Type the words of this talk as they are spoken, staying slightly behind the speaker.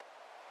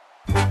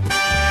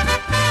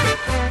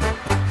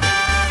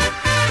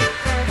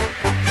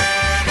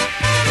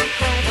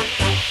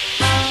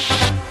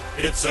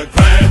It's a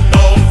grand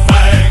old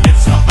flag,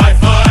 it's a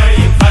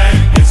high-flying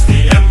flag, it's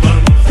the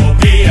emblem for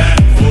me and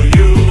for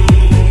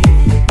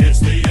you. It's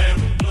the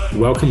emblem.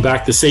 Welcome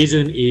back. The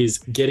season is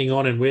getting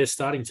on and we're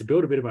starting to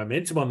build a bit of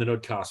momentum on the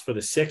Nodcast for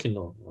the second,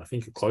 or I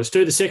think close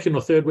to the second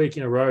or third week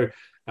in a row.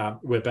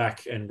 We're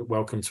back and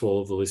welcome to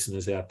all of the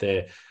listeners out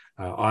there.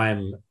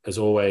 I'm, as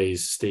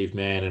always, Steve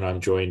Mann, and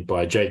I'm joined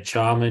by Jake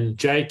Charman.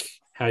 Jake,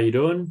 how you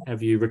doing?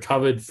 Have you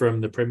recovered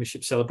from the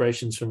premiership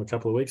celebrations from a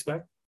couple of weeks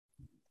back?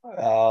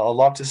 I'd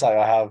love to say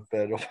I have,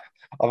 but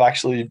I've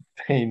actually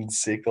been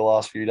sick the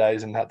last few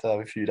days and had to have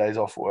a few days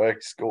off work.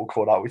 It's all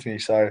caught up with me.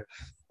 So,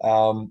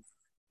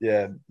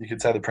 yeah, you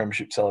could say the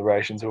premiership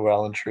celebrations were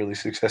well and truly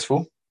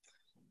successful.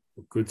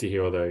 Good to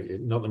hear, although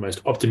not the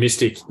most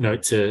optimistic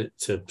note to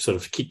sort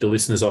of kick the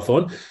listeners off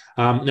on.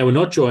 Now, we're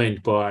not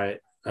joined by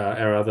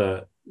our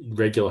other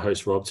regular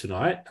host, Rob,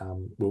 tonight.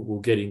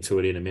 We'll get into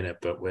it in a minute,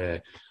 but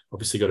we're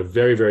obviously got a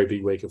very, very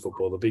big week of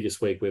football, the biggest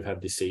week we've had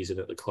this season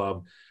at the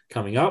club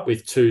coming up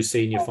with two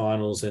senior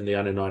finals and the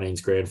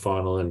under-19s grand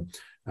final. And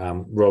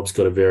Rob's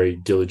got a very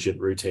diligent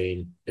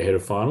routine ahead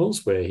of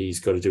finals where he's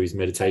got to do his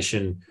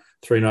meditation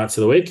 3 nights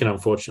of the week. And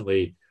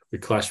unfortunately, we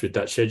clashed with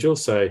that schedule.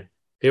 So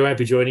he won't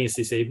be joining us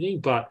this evening,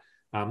 but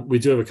we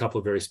do have a couple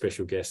of very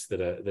special guests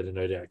that are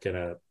no doubt going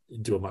to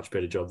do a much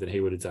better job than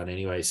he would have done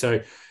anyway. So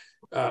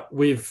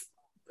we've,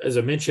 as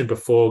I mentioned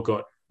before,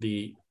 got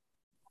the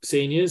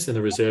seniors and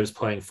the reserves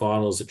playing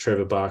finals at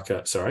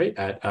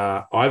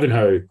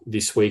Ivanhoe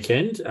this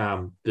weekend.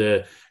 Both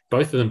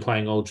of them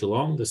playing Old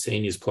Geelong. The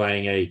seniors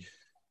playing a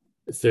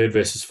third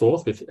versus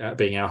fourth, with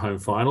being our home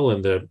final,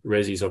 and the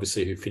Rezzies,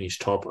 obviously, who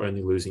finished top,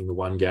 only losing the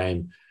one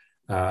game,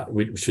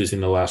 which was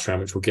in the last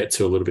round, which we'll get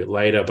to a little bit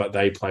later, but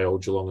they play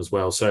Old Geelong as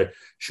well. So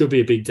should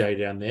be a big day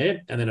down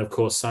there. And then, of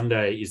course,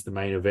 Sunday is the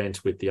main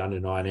event with the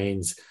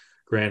under-19s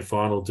grand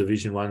final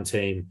Division 1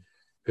 team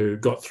who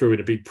got through in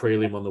a big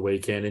prelim on the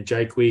weekend. And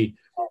Jake, we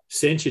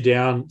sent you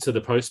down to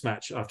the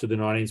post-match after the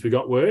 19s. We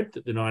got word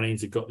that the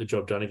 19s had got the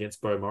job done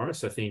against Bo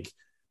Morris. I think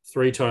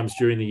 3 times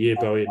during the year,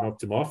 Bo had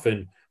knocked him off,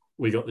 and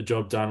we got the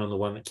job done on the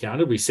one that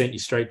counted. We sent you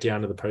straight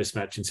down to the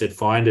post-match and said,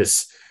 find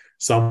us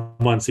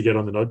someone to get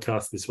on the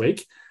Nodcast this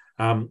week.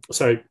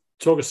 So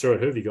talk us through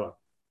it. Who have you got?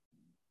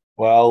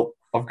 Well,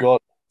 I've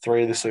got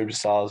 3 of the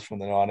superstars from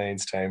the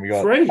 19s team. We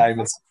got 3?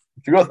 Eamon.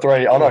 We've got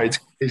 3. I know, it's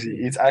crazy.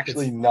 It's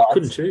actually nuts.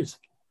 Couldn't choose.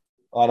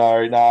 I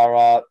know.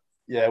 No,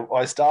 yeah,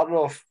 I started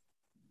off.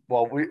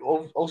 Well,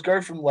 I'll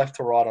go from left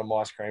to right on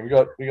my screen. We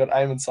got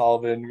Eamon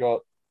Sullivan, we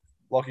got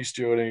Lachie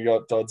Stewart, and we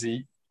got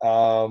Doddsy.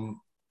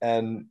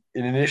 And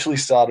it initially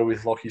started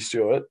with Lachie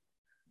Stewart,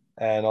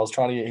 and I was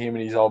trying to get him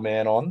and his old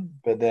man on,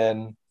 but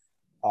then,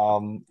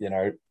 Eamon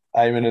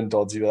and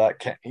Doddsy were that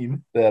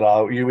keen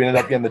that you ended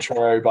up getting the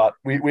trio. But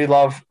we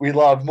love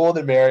more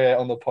than Marriott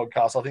on the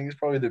podcast. I think it's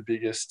probably the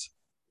biggest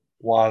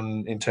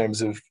one in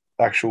terms of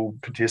actual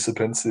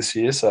participants this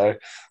year. So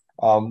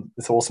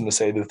it's awesome to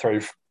see the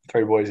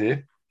three boys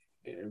here.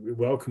 Yeah,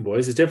 welcome,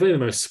 boys. It's definitely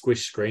the most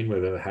squished screen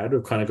we've ever had.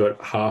 We've kind of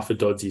got half of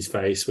Dodsy's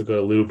face. We've got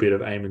a little bit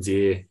of Eamon's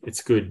ear.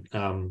 It's good.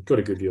 Got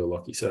a good view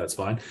of Lachie, so that's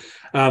fine.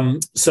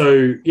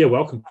 So, yeah,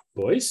 welcome,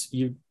 boys.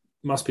 You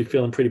must be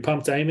feeling pretty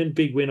pumped, Eamon.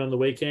 Big win on the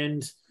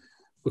weekend.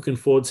 Looking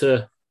forward to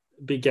a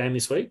big game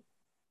this week.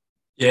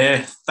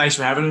 Yeah, thanks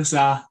for having us.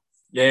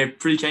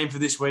 Pretty keen for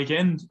this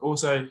weekend.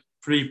 Also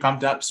pretty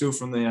pumped up still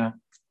from the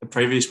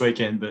previous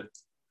weekend, but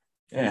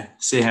yeah,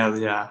 see how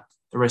the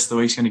rest of the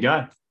week's going to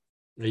go.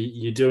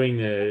 You're doing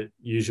the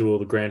usual,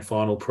 the grand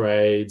final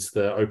parades,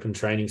 the open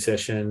training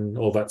session,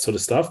 all that sort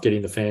of stuff,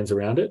 getting the fans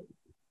around it?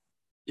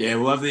 Yeah,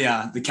 we'll have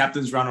the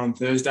captain's run on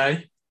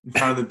Thursday in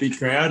front of the big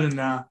crowd,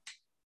 and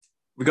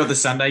we got the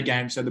Sunday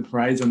game, so the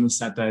parade's on the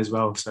Saturday as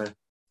well. So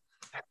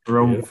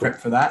we're all prepped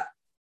for that.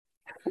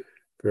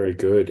 Very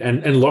good.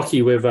 And Lachie,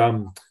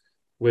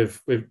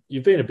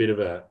 you've been a bit of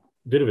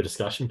a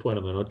discussion point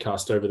on the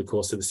Nodcast over the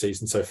course of the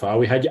season so far.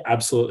 We had you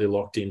absolutely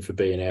locked in for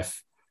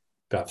BNF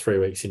about 3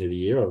 weeks into the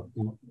year, or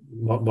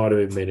might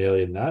have even been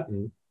earlier than that.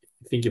 And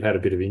I think you've had a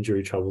bit of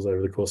injury troubles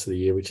over the course of the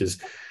year, which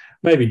has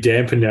maybe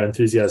dampened our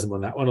enthusiasm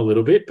on that one a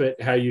little bit. But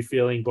how are you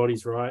feeling?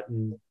 Body's right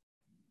and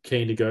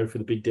keen to go for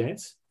the big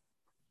dance?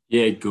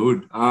 Yeah,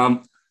 good.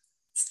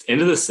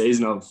 End of the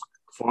season, I've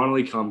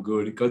finally come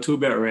good. It got to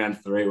about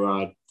round 3 where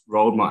I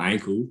rolled my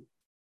ankle.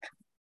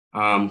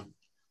 I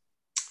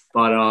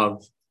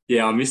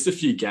missed a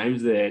few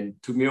games there, and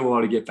it took me a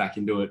while to get back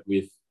into it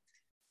with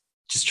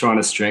just trying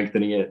to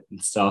strengthening it and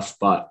stuff.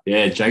 But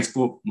yeah, Jake's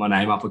brought my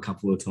name up a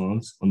couple of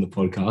times on the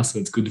podcast, so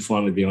it's good to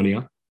finally be on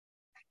here.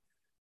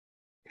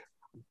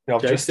 Yeah,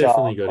 Jake's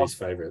definitely got his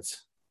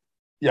favourites.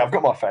 Yeah, I've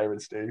got my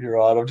favourites, Steve. You're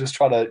right. I'm just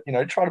trying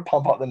to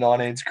pump up the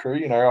 19s crew.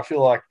 I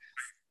feel like,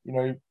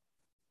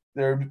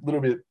 they're a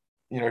little bit,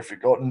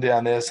 forgotten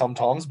down there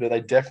sometimes, but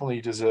they definitely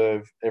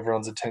deserve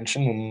everyone's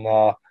attention,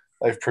 and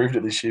they've proved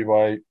it this year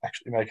by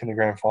actually making the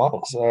grand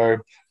final. So,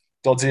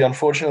 Doddsy,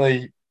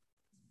 unfortunately,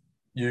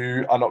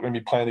 you are not going to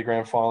be playing the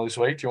grand final this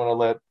week. Do you want to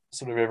let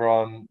sort of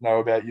everyone know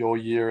about your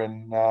year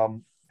and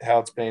how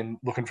it's been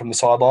looking from the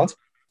sidelines?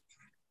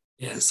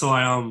 Yeah, so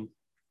I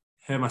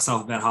hurt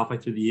myself about halfway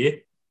through the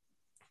year.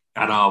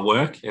 at our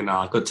work, and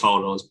I got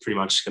told I was pretty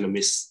much going to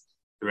miss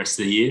the rest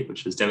of the year,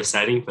 which was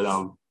devastating. But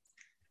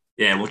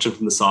watching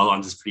from the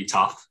sidelines is pretty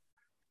tough.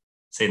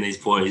 Seeing these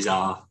boys,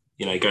 go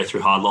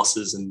through hard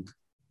losses and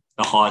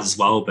the highs as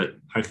well. But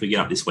hopefully get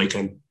up this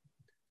weekend.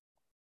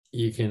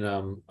 You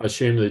can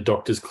assume the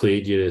doctors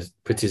cleared you to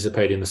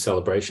participate in the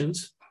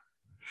celebrations.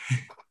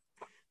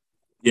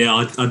 Yeah,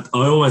 I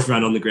almost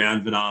ran on the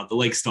ground, but the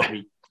leg stopped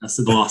me. That's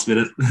at the last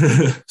minute.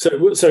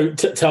 So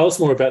tell us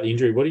more about the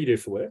injury. What do you do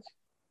for work?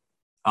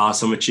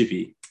 So I'm a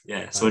chippy.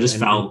 Yeah, so I just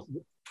fell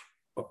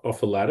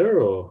off a ladder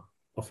or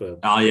off a.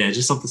 Oh yeah,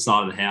 just off the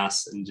side of the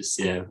house and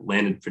just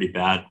landed pretty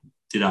bad.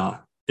 Did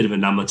a bit of a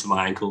number to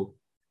my ankle,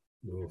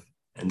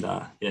 and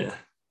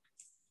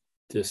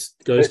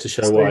Just goes to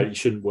show why you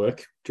shouldn't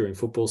work during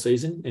football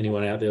season.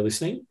 Anyone out there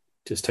listening,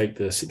 just take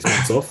the 6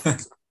 months off.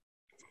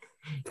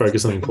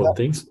 Focus on important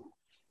things.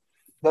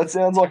 That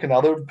sounds like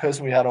another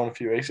person we had on a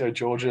few weeks ago.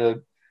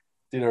 Georgia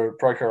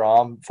broke her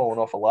arm falling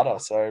off a ladder.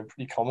 So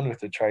pretty common with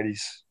the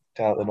tradies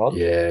down at the Nod.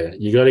 Yeah,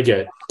 you got to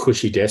get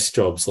cushy desk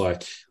jobs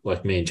like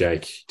me and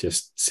Jake.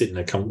 Just sit in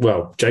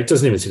Jake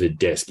doesn't even sit at a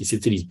desk. He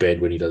sits at his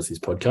bed when he does his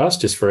podcast.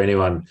 Just for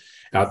anyone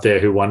out there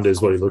who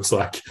wonders what he looks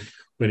like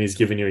when he's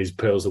giving you his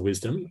pearls of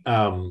wisdom.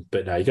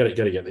 But no, you got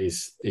to get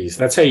these.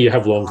 That's how you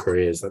have long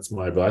careers. That's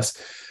my advice.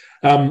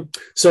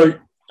 So,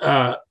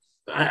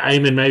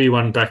 Eamon, maybe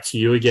one back to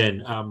you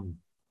again.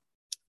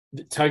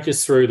 Take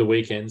us through the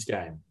weekend's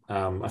game.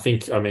 I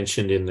think I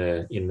mentioned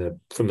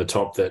from the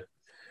top that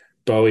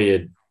Bowie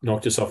had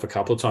knocked us off a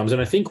couple of times,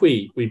 and I think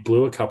we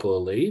blew a couple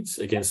of leads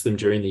against them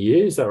during the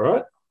year. Is that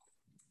right?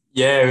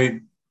 Yeah,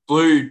 we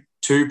blew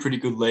 2 pretty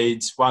good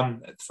leads.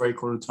 One at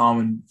 3/4 time,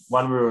 and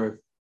one we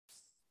were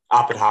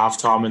up at half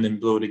time, and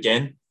then blew it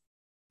again.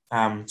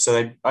 So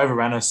they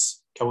overran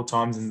us a couple of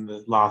times in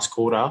the last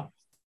quarter,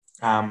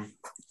 and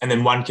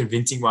then one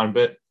convincing one.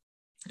 But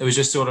it was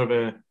just sort of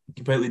a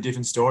completely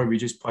different story. We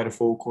just played a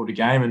 4-quarter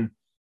game, and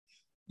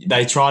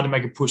they tried to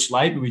make a push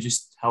late, but we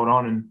just held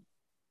on, and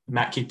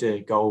Matt kicked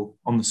a goal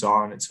on the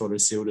siren. It sort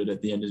of sealed it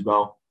at the end as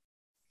well.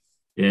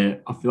 Yeah,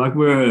 I feel like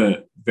we're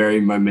a very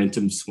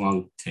momentum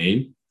swung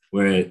team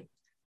where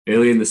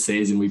early in the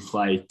season we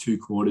play 2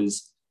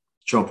 quarters,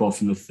 drop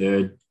off in the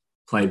third,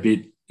 play a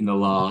bit in the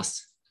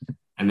last,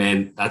 and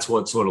then that's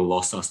what sort of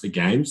lost us the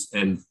games.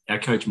 And our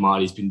coach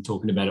Marty's been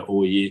talking about it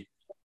all year.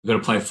 We've got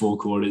to play 4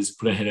 quarters,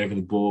 put our head over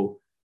the ball,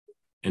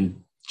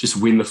 and just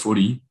win the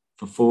footy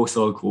for 4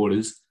 solid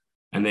quarters.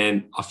 And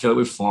then I feel like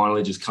we've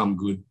finally just come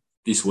good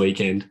this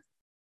weekend,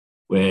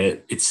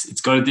 where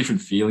it's got a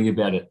different feeling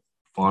about it.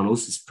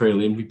 Finals, it's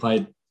prelim. We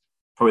played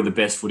probably the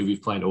best footy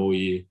we've played all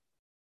year.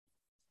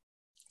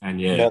 And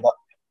I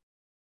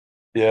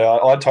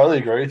totally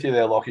agree with you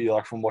there, Lachie.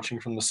 Like from watching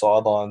from the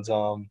sidelines,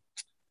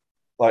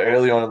 like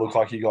early on, it looked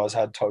like you guys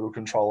had total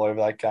control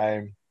over that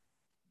game,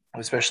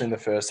 especially in the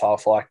first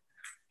half. Like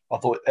I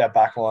thought our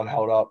back line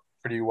held up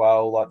pretty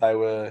well. Like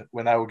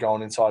when they were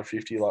going inside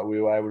 50, like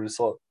we were able to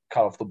sort of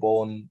cut off the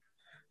ball and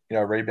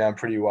rebound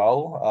pretty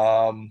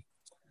well.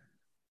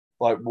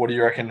 Like, what do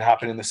you reckon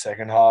happened in the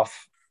second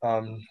half,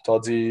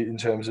 Dodsy, in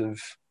terms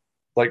of,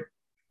 like,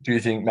 do you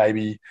think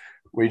maybe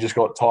we just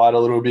got tired a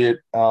little bit,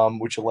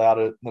 which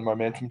allowed the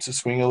momentum to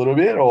swing a little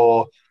bit,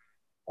 or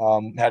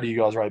how do you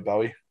guys rate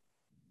Bowie?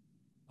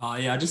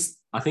 I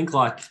think,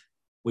 like,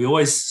 we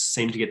always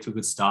seem to get to a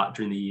good start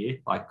during the year.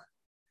 Like,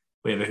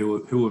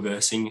 who we're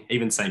versing,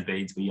 even St.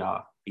 Bede's, we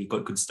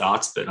got good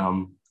starts, but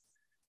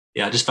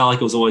I just felt like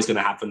it was always going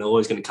to happen. They're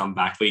always going to come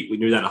back. We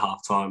knew that at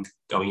halftime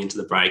going into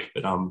the break,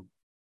 but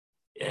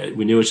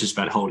we knew it was just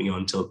about holding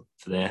on for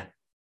there.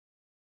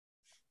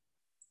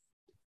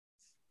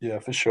 Yeah,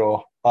 for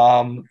sure.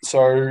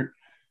 So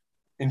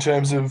in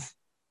terms of,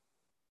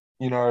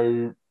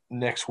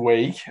 next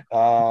week,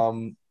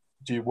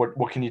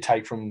 what can you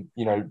take from,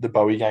 the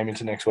Bowie game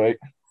into next week?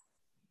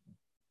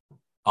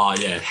 Oh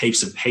yeah,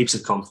 heaps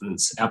of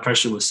confidence. Our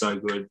pressure was so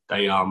good.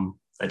 They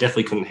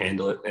definitely couldn't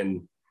handle it,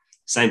 and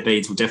St.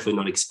 Bede's will definitely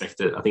not expect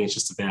it. I think it's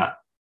just about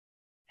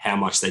how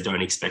much they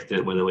don't expect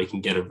it, whether we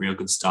can get a real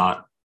good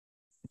start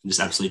and just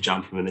absolutely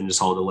jump them and then just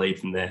hold the lead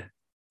from there.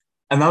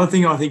 Another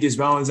thing I think as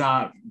well is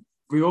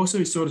we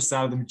also sort of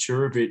started to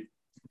mature a bit.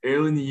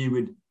 Early in the year,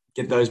 we'd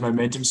get those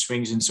momentum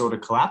swings and sort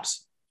of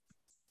collapse.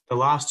 The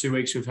last 2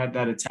 weeks, we've had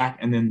that attack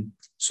and then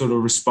sort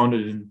of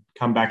responded and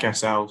come back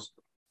ourselves,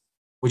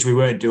 which we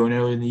weren't doing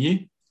early in the year,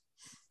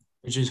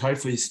 which is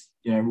hopefully,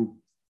 we'll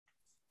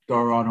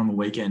go right on the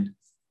weekend.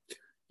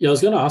 Yeah, I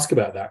was going to ask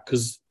about that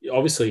because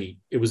obviously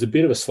it was a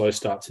bit of a slow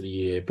start to the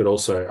year, but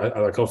also I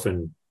like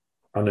often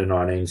under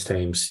 19s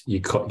teams, you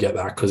get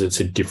that because it's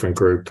a different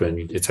group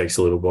and it takes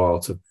a little while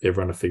to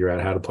everyone to figure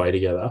out how to play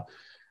together.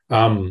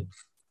 Maybe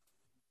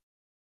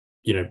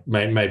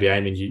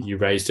Eamon, you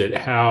raised it.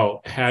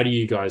 How do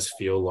you guys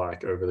feel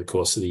like over the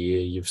course of the year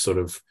you've sort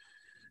of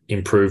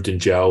improved and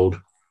gelled?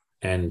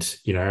 And,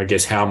 I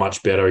guess how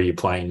much better are you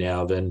playing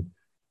now than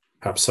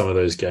perhaps some of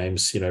those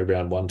games,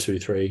 round 1, 2,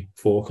 3,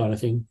 4 kind of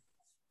thing?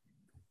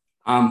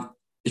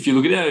 If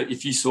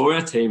you saw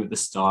our team at the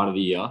start of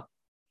the year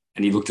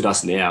and you looked at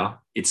us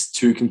now, it's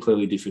 2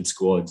 completely different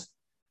squads.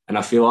 And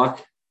I feel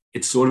like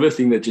it's sort of a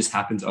thing that just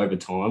happens over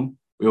time.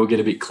 We all get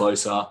a bit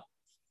closer.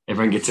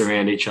 Everyone gets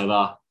around each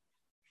other.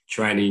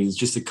 Training is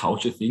just a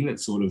culture thing that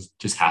sort of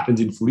just happens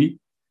in footy.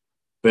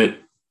 But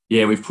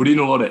yeah, we've put in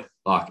a lot of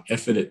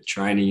effort at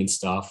training and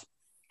stuff,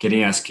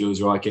 getting our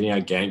skills right, getting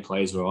our game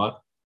plays right.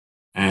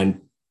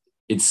 And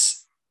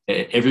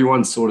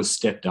everyone's sort of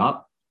stepped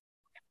up.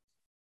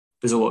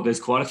 There's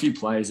quite a few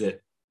players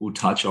that we'll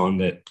touch on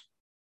that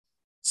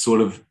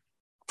sort of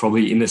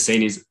probably in the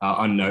seniors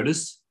are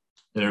unnoticed,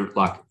 that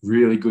are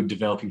really good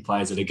developing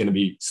players that are going to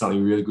be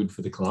something really good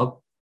for the club.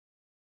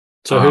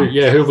 So who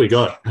have we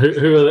got?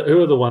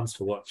 Who are the ones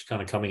to watch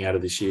kind of coming out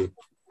of this year?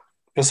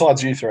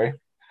 Besides you three.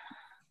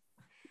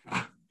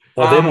 Oh,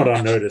 they're not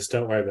unnoticed.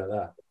 Don't worry about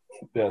that.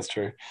 Yeah, that's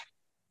true.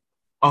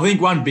 I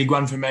think one big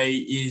one for me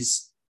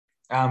is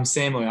Sam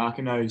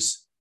Liakinos.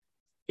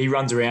 He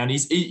runs around.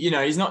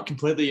 He's not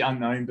completely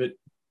unknown, but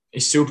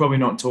he's still probably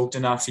not talked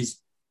enough. He's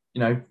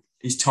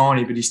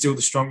tiny, but he's still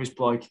the strongest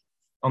bloke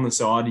on the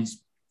side.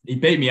 He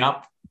beat me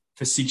up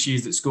for 6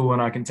 years at school,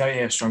 and I can tell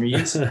you how strong he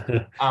is.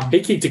 He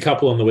kicked a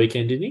couple on the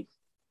weekend, didn't he?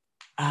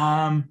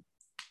 I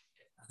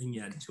think he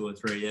had 2 or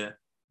 3, yeah.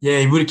 Yeah,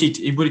 he would have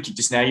kicked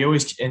a snag. He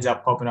always ends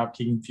up popping up,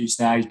 kicking a few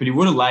snags, but he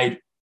would have laid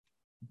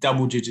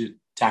double-digit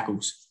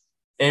tackles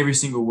every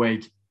single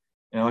week.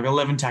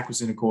 11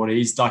 tackles in a quarter.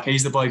 He's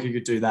the bloke who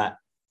could do that.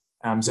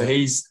 So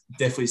he's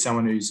definitely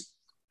someone who's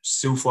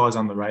still flies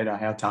on the radar,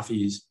 how tough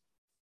he is.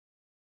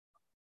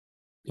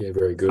 Yeah,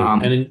 very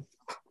good.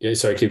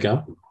 Sorry, keep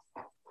going.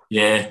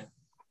 Yeah.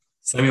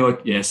 Samuel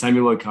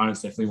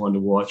O'Connor's definitely one to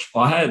watch.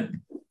 I had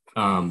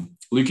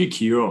Luka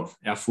Kirov,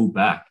 our full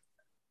back.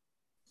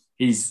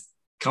 He's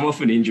come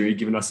off an injury,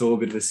 giving us all a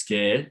bit of a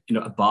scare,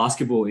 a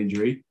basketball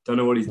injury. Don't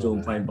know what he's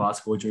doing playing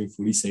basketball during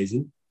footy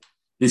season.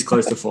 He's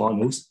close to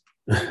finals.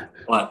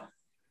 But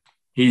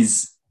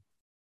he's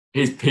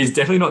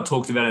definitely not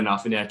talked about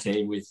enough in our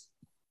team. With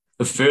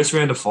the first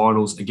round of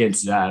finals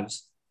against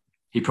Zavs,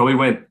 he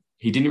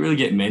didn't really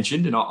get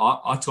mentioned, and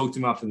I talked to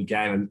him after the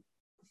game, and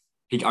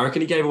I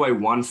reckon he gave away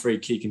one free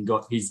kick and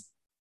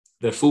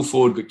the full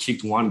forward got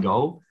kicked 1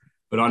 goal.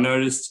 But I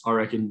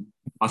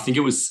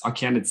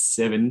counted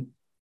 7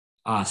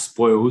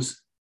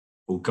 spoils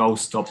or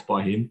goals stopped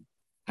by him,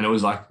 and it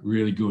was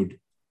really good.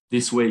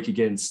 This week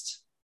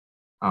against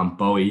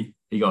Bowie,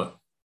 he got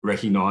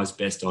recognised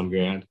best on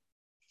ground.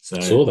 So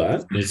I saw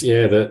that.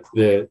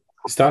 They're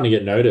starting to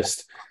get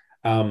noticed.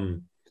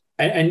 And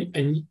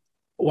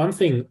one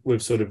thing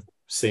we've sort of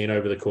seen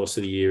over the course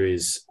of the year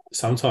is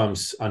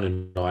sometimes under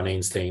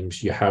 19s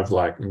teams, you have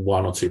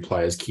 1 or 2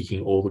 players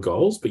kicking all the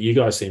goals, but you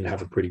guys seem to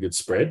have a pretty good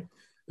spread.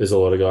 There's a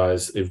lot of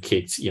guys who've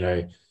kicked,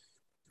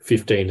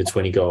 15 to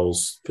 20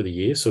 goals for the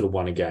year, sort of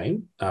won a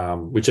game,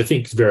 which I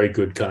think is very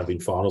good kind of in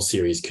final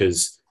series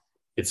because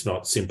it's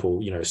not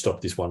simple, stop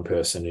this one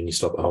person and you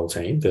stop the whole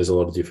team. There's a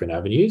lot of different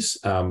avenues.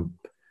 Do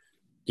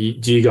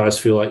you guys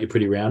feel like you're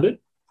pretty rounded?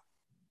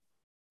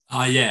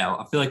 Yeah,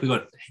 I feel like we've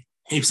got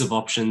heaps of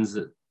options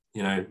that,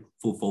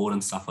 full forward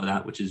and stuff like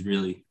that, which is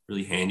really,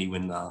 really handy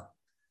when,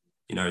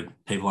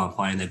 people aren't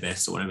playing their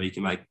best or whatever. You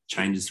can make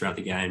changes throughout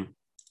the game.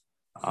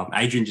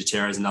 Adrian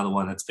Jatera is another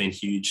one that's been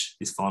huge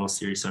this final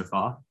series so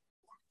far.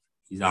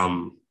 He's,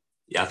 I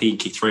think he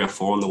kicked 3 or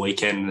 4 on the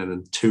weekend and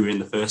then 2 in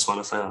the first one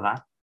or something like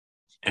that.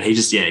 And he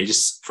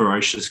just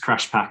ferocious,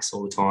 crash packs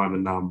all the time.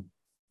 And,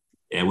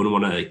 wouldn't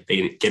want to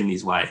get in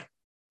his way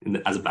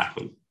as a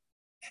backman.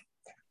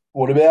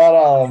 What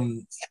about,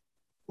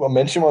 I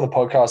mentioned him on the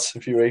podcast a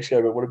few weeks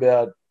ago, but what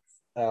about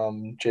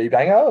G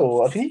Banger?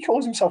 Or I think he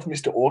calls himself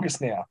Mr. August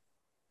now.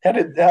 How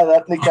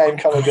that nickname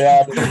come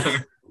about?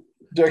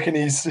 Do you reckon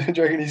he's going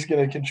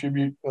to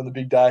contribute on the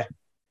big day?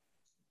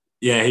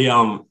 Yeah,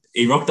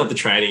 he rocked up the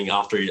training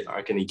after I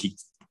reckon he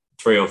kicked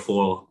 3 or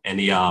 4, and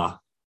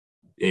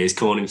he's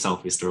calling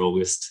himself Mr.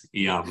 August.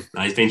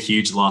 He's been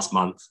huge the last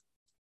month,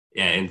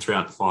 and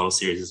throughout the final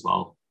series as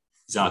well.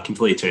 He's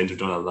completely turned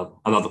into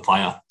another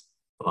player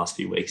the last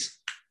few weeks.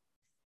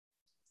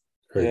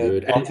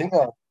 Very good. I think.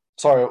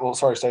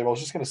 Sorry, Steve. I was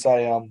just going to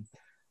say,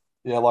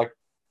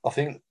 I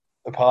think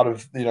a part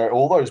of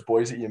all those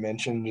boys that you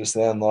mentioned just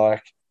then,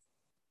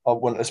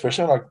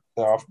 especially when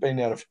I've been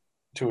down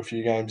to a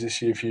few games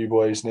this year, a few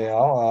boys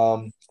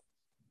now.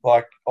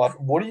 What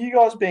are you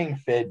guys being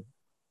fed?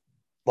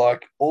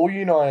 All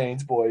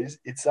U19s boys,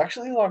 it's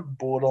actually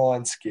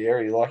borderline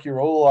scary.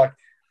 You're all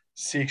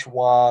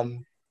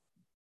 6'1",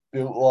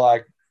 built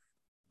like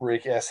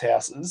brick ass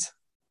houses.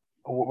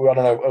 I don't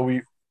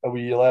know. Are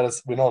we allowed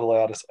to? We're not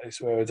allowed to say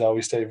swear words, are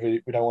we, Steve?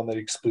 We don't want that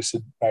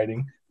explicit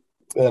rating.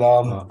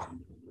 But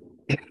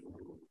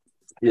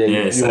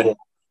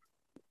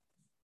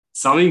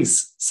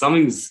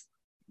something's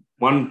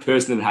one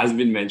person that hasn't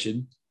been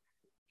mentioned.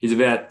 He's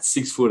about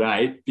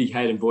 6'8", big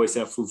Hayden Boyce,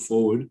 our full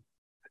forward.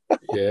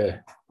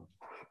 Yeah.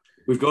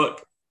 We've got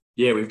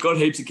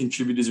heaps of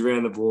contributors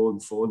around the ball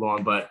and forward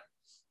line, but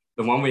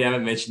the one we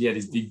haven't mentioned yet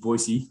is Big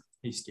Boycey.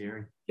 He's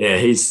scary. Yeah,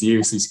 he's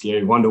seriously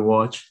scary. One to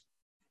watch.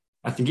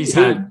 I think he's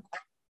had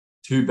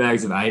 2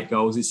 bags of 8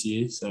 goals this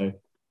year, so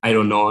 8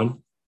 or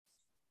 9.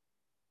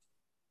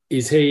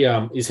 Is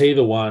he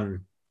the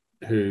one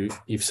who,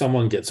 if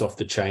someone gets off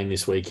the chain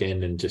this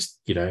weekend and just,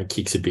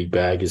 kicks a big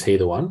bag, is he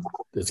the one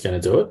that's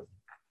going to do it?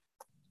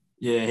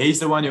 Yeah, he's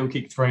the one who'll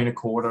kick 3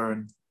 1/4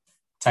 and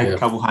take Yep. a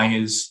couple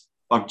hangers,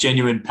 like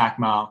genuine pack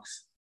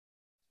marks.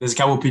 There's a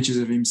couple of pictures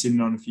of him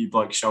sitting on a few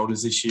blokes'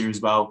 shoulders this year as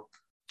well.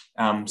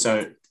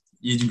 So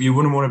you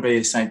wouldn't want to be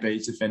a St.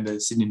 Bede's defender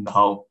sitting in the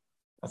hole.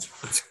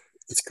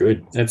 It's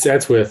good.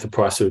 That's worth the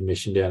price of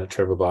admission down at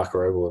Trevor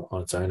Barker Oval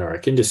on its own, I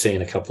reckon. Just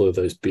seeing a couple of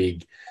those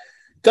big,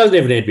 doesn't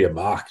even need to be a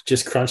mark.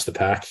 Just crunch the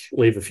pack,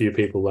 leave a few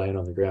people laying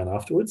on the ground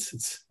afterwards.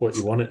 It's what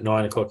you want at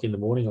 9 o'clock in the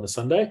morning on a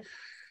Sunday.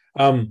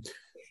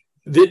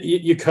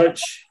 Your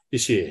coach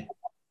this year,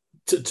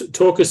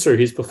 talk us through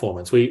his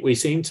performance. We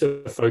seem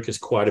to focus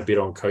quite a bit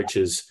on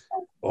coaches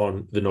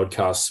on the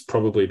Nodcast,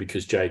 probably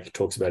because Jake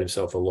talks about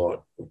himself a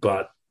lot,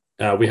 but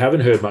we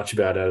haven't heard much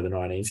about out of the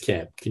 19s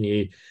camp. Can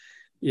you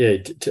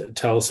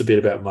tell us a bit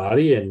about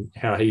Marty and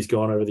how he's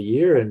gone over the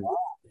year and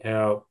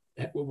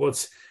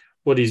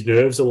what his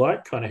nerves are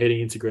like kind of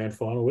heading into grand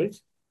final week?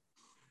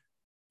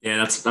 Yeah,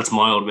 that's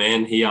my old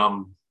man.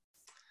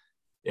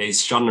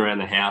 He's strutting around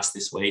the house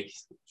this week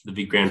for the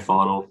big grand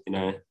final,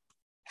 and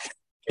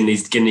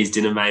he's getting his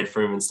dinner made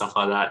for him and stuff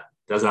like that.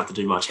 Doesn't have to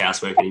do much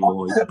housework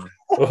anymore.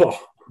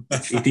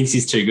 He thinks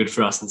he's too good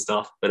for us and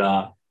stuff.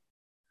 But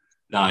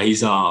no,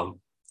 he's got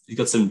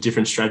some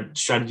different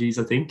strategies.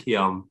 I think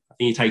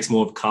he takes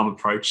more of a calm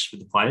approach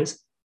with the players.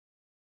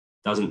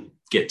 Doesn't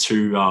get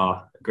too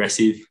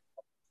aggressive.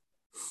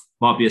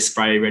 Might be a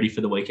spray ready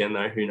for the weekend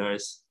though. Who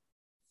knows?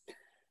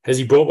 Has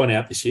he brought one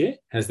out this year?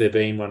 Has there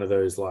been one of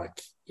those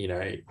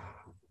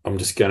I'm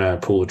just going to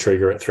pull the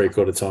trigger at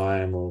 3/4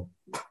 time or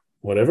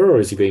whatever, or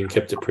has he been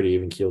kept it pretty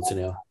even keeled to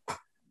now?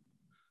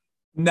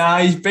 No,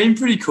 he's been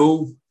pretty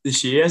cool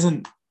this year.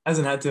 Hasn't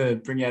had to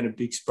bring out a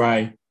big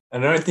spray.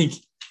 And I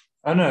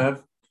don't know,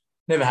 I've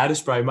never had a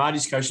spray.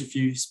 Marty's coached a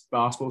few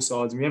basketball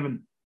sides, and we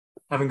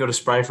haven't got a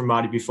spray from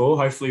Marty before.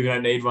 Hopefully we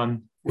don't need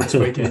one this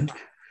weekend.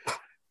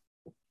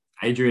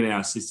 Adrian,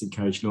 our assistant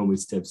coach, normally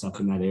steps up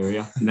in that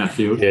area, in that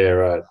field. Yeah,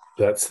 right.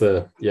 That's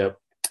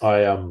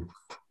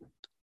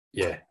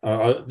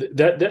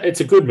it's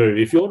a good move.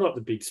 If you're not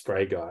the big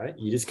spray guy,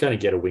 you just kind of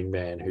get a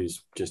wingman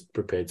who's just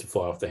prepared to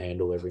fly off the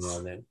handle every now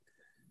and then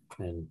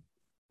and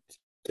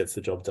gets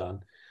the job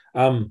done.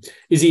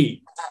 Is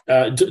he,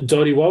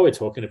 Dottie, while we're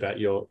talking about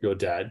your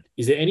dad,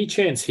 is there any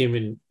chance him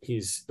and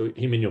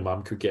your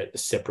mum could get a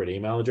separate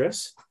email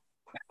address?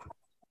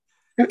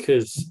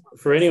 Because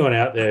for anyone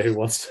out there who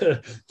wants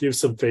to give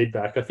some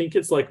feedback, I think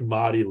it's like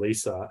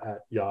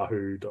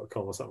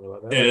martylisa@yahoo.com or something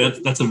like that. Yeah,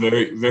 that's a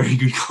very, very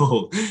good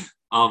call.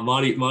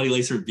 Marty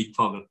Lisa at Big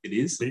Pond, it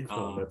is. Big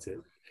Pond, that's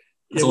it.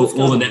 Yeah, all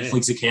the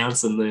Netflix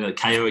accounts and the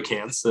KO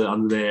accounts are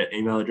under their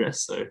email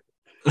address. So,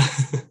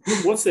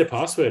 what's their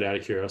password? Out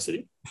of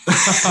curiosity.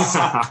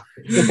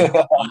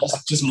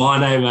 just my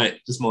name, mate.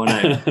 Just my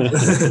name.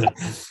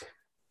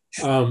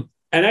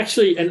 And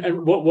actually,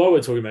 and while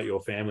we're talking about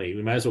your family,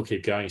 we may as well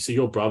keep going. So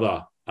your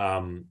brother,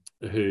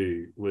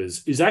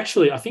 is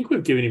actually, I think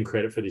we've given him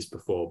credit for this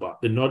before,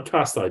 but the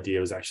Nodcast idea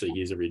was actually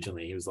his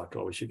originally. He was like,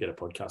 "Oh, we should get a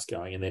podcast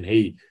going," and then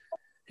he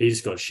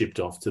just got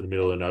shipped off to the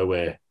middle of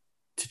nowhere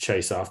to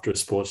chase after a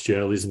sports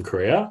journalism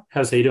career.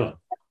 How's he doing?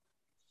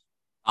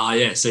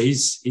 Yeah, so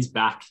he's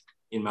back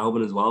in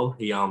Melbourne as well.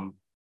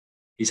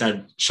 He's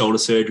had shoulder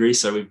surgery,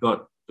 so we've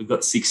got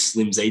 6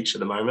 slims each at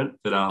the moment,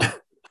 but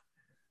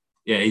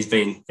yeah, he's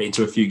been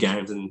to a few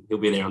games and he'll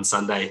be there on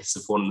Sunday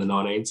supporting the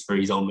 19s for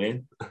his old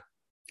man.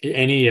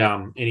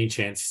 Any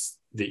chance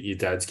that your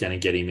dad's going to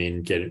get him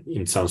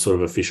in some sort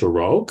of official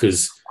role?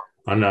 Because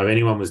I know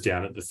anyone was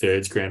down at the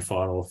Thirds grand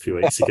final a few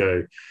weeks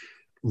ago.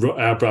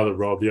 Our brother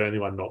Rob, the only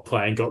one not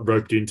playing, got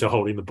roped into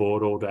holding the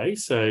board all day.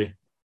 So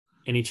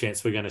any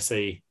chance we're going to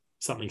see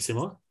something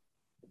similar?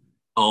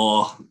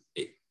 Oh,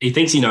 he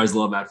thinks he knows a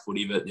lot about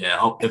footy, but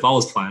yeah, if I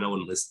was playing, I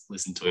wouldn't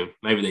listen to him.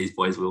 Maybe these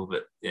boys will,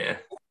 but yeah.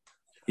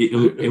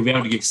 He'll be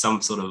able to give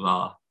some sort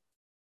of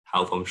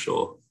help, I'm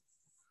sure.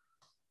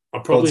 I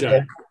probably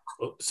don't.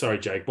 Sorry,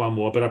 Jake, one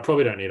more, but I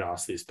probably don't need to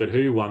ask this. But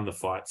who won the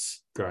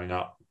fights growing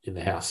up in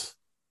the house?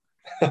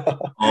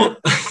 I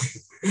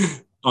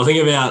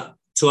think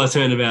till I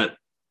turned about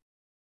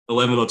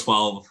 11 or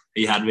 12,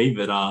 he had me,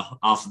 but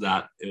after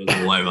that, it was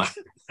all over.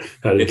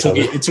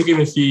 It took him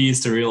a few years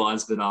to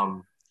realise, but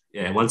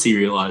yeah, once he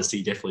realised,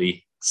 he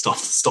definitely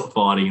stopped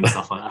fighting and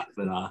stuff like that.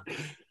 But I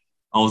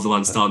was the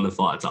one starting the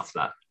fights after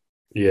that.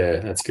 Yeah,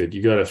 that's good.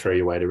 You got to throw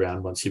your weight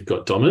around once you've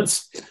got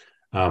dominance.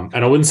 And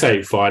I wouldn't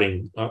say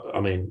fighting.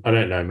 I mean, I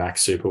don't know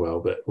Max super well,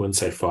 but I wouldn't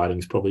say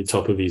fighting's probably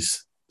top of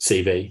his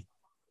CV.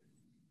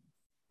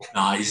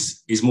 No,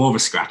 he's more of a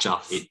scratcher.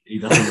 He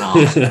doesn't.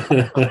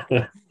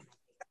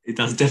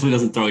 Definitely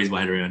doesn't throw his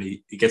weight around.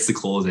 He gets the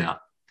claws out.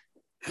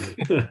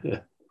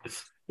 Got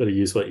to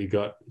use what you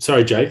got.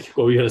 Sorry, Jake.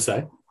 What were you going to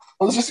say?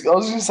 I was just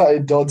going to say,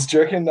 Dodds, do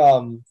you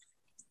reckon,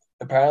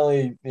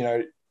 apparently,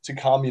 to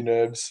calm your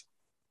nerves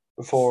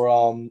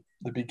before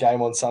the big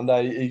game on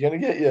Sunday, are you going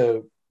to get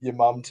your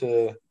mum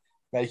to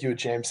make you a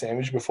jam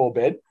sandwich before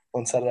bed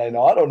on Saturday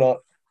night or not?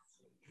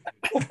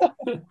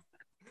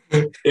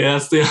 Yeah,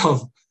 that's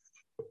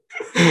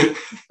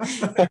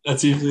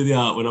that's usually the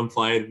art when I'm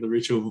playing the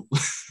ritual.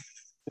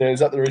 Yeah, is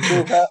that the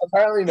ritual?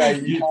 Apparently,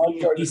 mate, you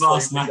can't go to You've sleep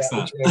asked Max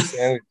without that. the jam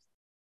sandwich.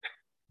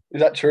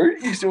 Is that true?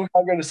 You still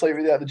can't go to sleep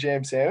without the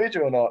jam sandwich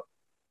or not?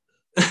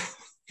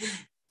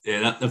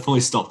 Yeah, that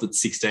probably stopped at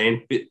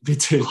 16. Bit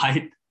too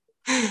late.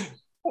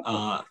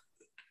 Yeah,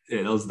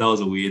 that was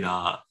a weird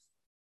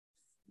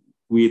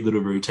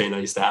little routine I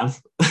used to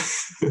have.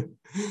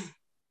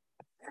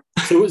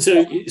 So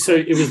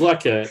it was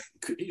like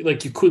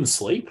you couldn't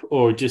sleep,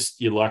 or just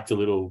you liked a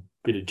little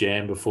bit of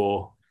jam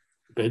before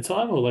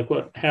bedtime, or like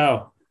what?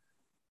 How?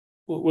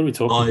 What are we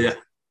talking? Oh about?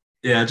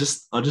 yeah. I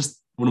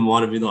just wouldn't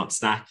mind a midnight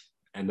snack,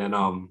 and then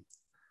Mum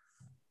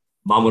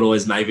would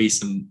always make me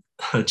some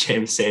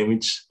jam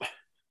sandwich.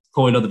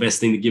 Probably not the best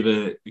thing to give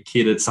a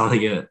kid at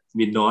something at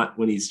midnight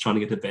when he's trying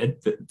to get to bed.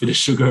 But bit of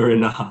sugar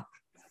and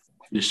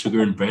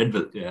bread.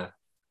 But yeah,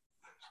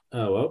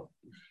 Oh well,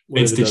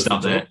 been whatever does stitched the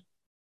up job.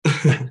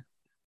 there.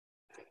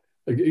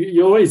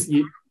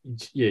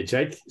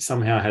 Jake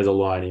somehow has a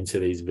line into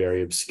these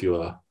very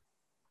obscure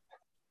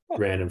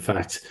random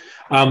facts.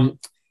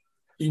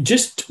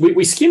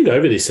 We skimmed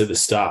over this at the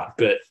start,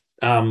 but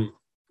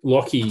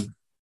Lachie,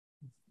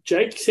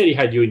 Jake said he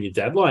had you and your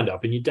dad lined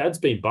up, and your dad's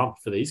been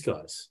bumped for these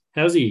guys.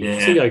 How's he? Yeah.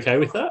 Is he okay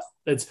with that?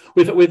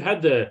 We've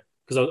had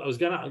because I was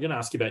gonna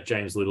ask you about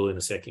James Little in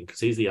a second, because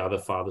he's the other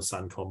father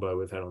son combo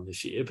we've had on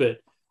this year. But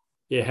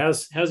yeah,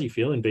 how's he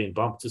feeling being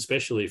bumped,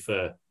 especially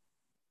for?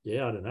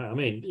 Yeah, I don't know. I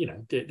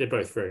mean, they're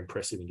both very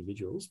impressive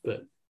individuals,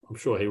 but I'm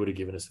sure he would have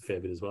given us a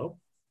fair bit as well.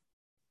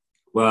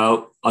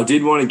 Well, I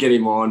did want to get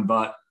him on,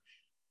 but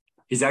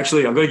he's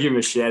actually, I've got to give him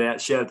a shout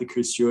out. Shout out to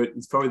Chris Stewart.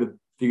 He's probably the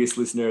biggest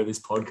listener of this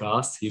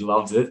podcast. He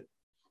loves it.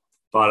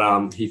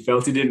 But he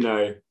felt he didn't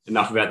know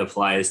enough about the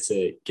players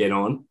to get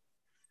on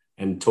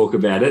and talk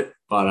about it.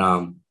 But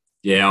I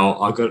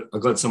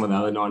got some of the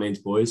other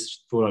 19s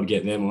boys. Thought I'd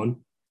get them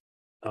on.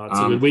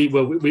 So we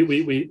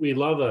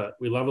love a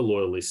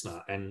loyal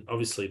listener, and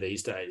obviously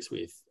these days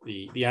with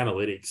the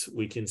analytics,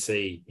 we can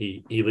see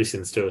he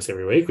listens to us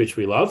every week, which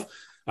we love.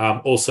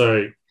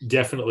 Also,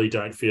 definitely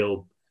don't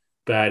feel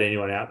bad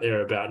anyone out there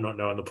about not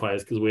knowing the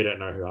players, because we don't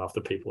know who half the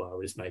people are.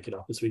 We just make it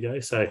up as we go.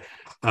 So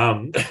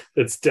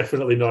it's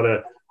definitely not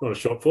a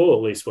shortfall.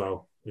 At least,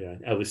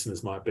 our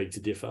listeners might beg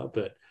to differ,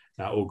 but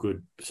all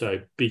good.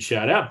 So big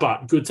shout out.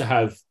 But good to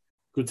have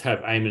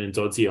Eamon and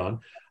Dodsey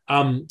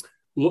on.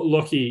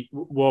 Lachie,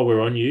 while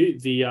we're on you,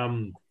 the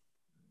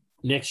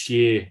next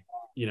year,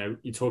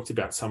 you talked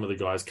about some of the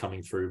guys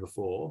coming through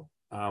before.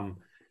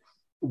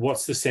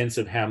 What's the sense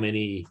of how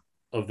many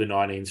of the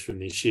 19s from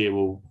this year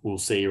we'll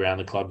see around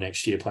the club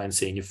next year playing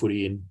senior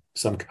footy in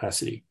some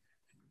capacity?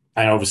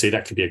 And obviously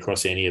that could be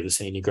across any of the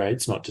senior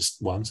grades, not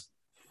just ones.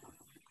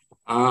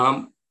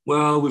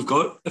 Well, we've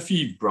got a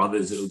few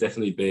brothers that'll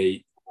definitely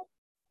be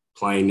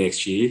playing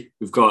next year.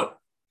 We've got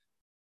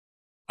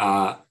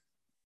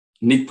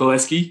Nick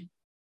Pileski.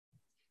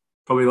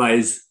 Probably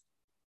lays.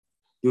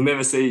 You'll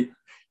never see.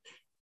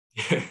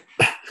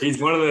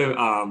 He's one of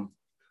the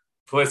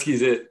Pileski's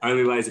that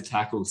only lays a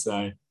tackle.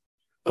 So,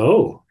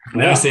 I've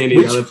never seen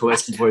any other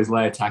Pileski boys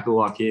lay a tackle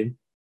like him.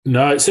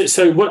 No.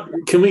 So what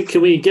can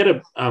we get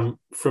a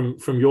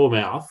from your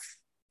mouth?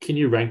 Can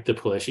you rank the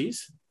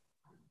Pileskis?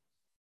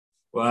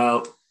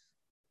 Well,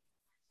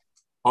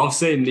 I've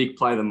seen Nick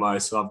play the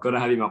most, so I've got to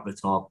have him up the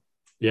top.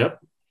 Yep.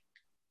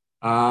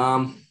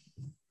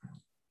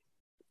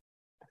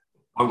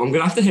 I'm going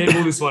to have to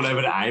handle this one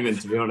over to Eamon,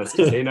 to be honest,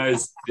 because he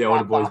knows the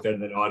older boys better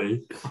than I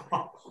do.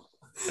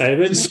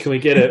 Eamon, can we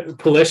get a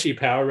Pileski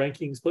power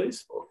rankings,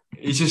 please?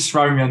 He's just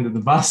throwing me under the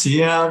bus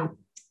here.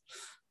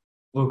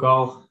 Look,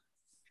 I'll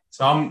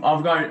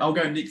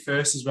go Nick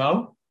first as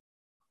well.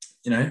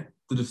 The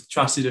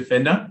trusty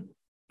defender.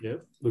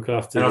 Yep. Look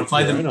after. And I've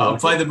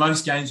played the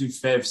most games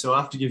with Fev, so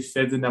I have to give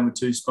Fev the number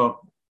 2 spot.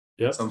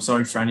 Yep. So I'm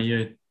sorry,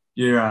 Franny,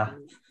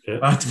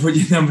 Yep. I have to put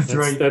you number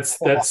 3. That's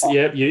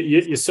yeah.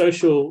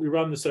 You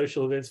run the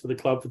social events for the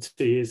club for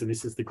 2 years, and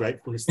this is the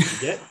gratefulness that you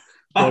get.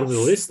 Bottom of the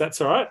list. That's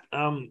all right.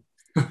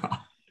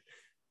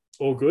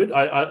 All good.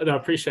 I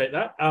appreciate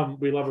that.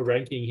 We love a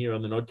ranking here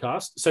on the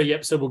Nodcast. So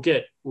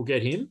we'll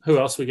get him. Who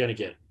else are we going to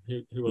get?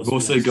 Who else? We've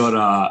also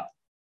got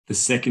the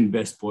second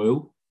best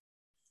Boyle.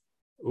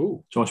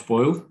 Ooh, Josh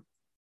Boyle.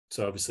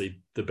 So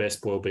obviously the best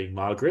Boyle being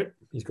Margaret,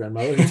 his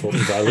grandmother, who taught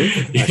me Bailey.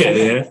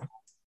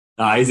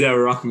 Yeah. He's our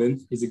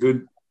ruckman. He's a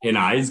good.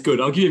 He's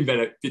good. I'll give him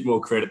a bit more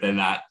credit than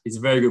that. He's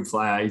a very good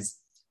player. He's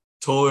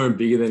taller and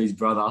bigger than his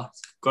brother.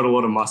 He's got a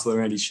lot of muscle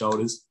around his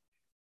shoulders.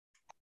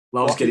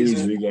 Loves getting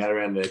his rig out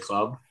around their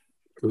club.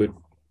 Good.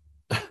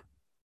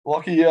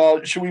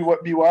 Lachie, should we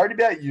be worried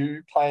about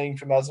you playing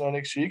for Mazenod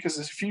next year? Because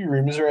there's a few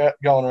rumours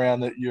going around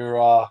that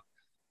you're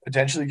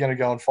potentially going to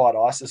go and fight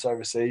ISIS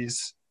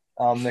overseas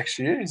next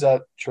year. Is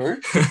that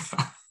true?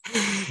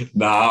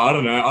 Nah, I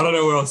don't know. I don't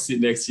know where I'll sit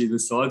next year. The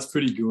side's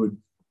pretty good.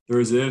 The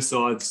reserve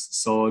side's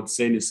solid.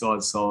 Senior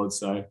side's solid.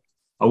 So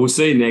I will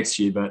see next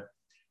year. But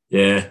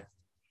yeah,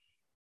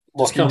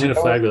 just come in a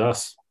flag with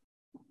us.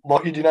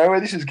 Lachie, do you know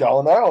where this is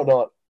going though, or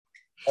not?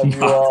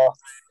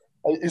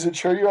 Is it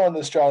true you're on the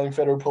Australian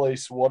Federal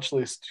Police watch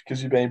list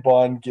because you've been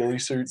buying ghillie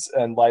suits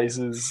and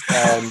lasers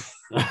and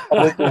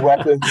illegal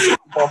weapons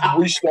from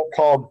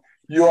Wish.com?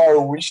 You are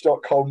a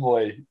Wish.com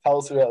boy. Tell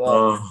us about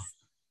Oh,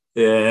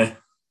 yeah.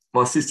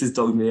 My sister's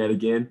dogged me out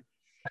again.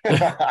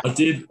 I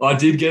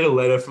did get a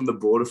letter from the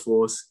Border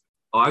Force.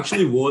 I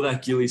actually wore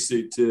that ghillie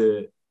suit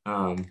to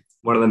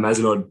one of the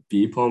Mazenod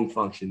beer pong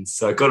functions,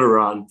 so I got a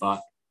run,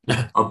 but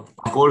I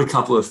bought a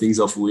couple of things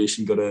off Wish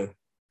and got a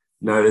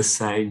notice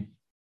saying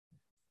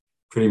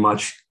pretty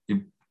much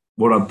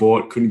what I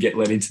bought couldn't get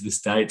let into the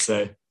state.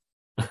 So,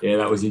 yeah,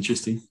 that was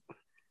interesting.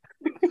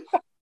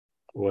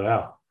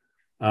 Wow.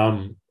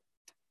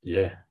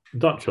 Yeah,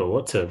 not sure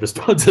what to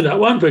respond to that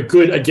one, but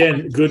good.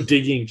 Again, good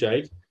digging,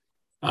 Jake.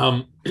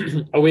 How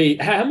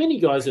many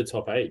guys are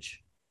top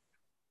age?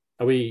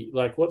 Are we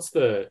like,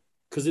 because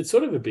it's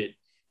sort of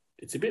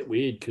it's a bit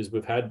weird because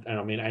we've had, and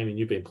I mean, Eamon,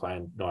 you've been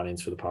playing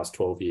 19s for the past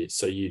 12 years,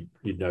 so you'd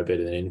know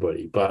better than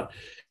anybody. But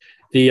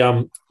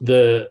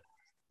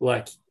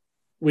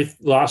with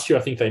last year,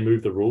 I think they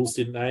moved the rules,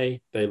 didn't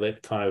they? They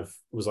let it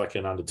was like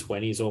an under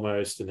 20s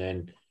almost, and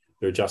then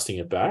they're adjusting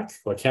it back.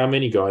 Like, how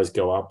many guys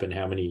go up and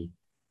how many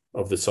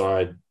of the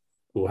side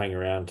will hang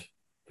around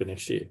for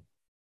next year?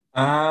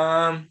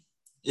 Yeah,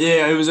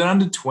 it was an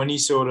under 20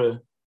 sort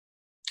of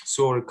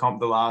comp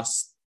the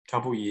last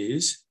couple of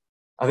years.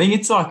 I think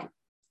it's like,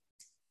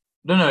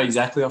 I don't know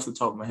exactly off the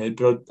top of my head,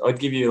 but I'd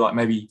give you like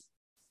maybe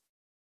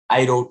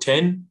 8 or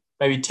 10.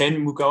 Maybe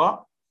 10 will go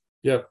up.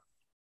 Yep.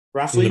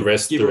 Roughly. And the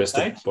rest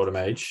of bottom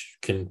age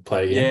can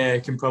play again. Yeah,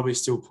 can probably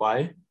still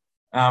play.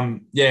 I'd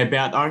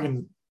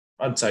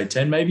say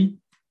 10 maybe.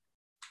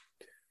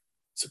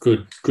 It's a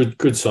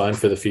good sign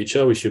for the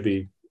future. We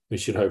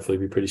should hopefully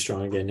be pretty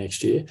strong again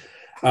next year.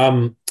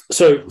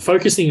 So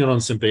focusing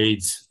on some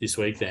beads this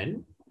week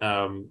then,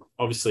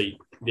 obviously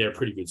they're a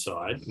pretty good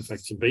side. In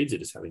fact, some beads are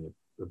just having an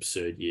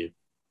absurd year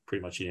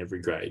pretty much in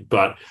every grade.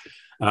 But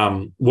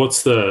how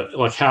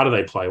do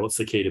they play? What's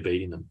the key to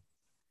beating them?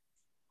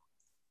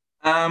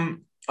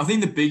 I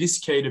think the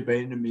biggest key to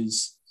beating them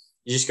is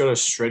you just got to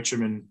stretch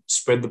them and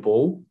spread the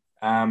ball.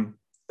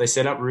 They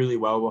set up really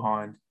well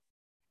behind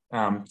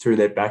through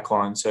their back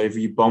line. So if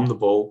you bomb the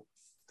ball,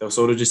 they'll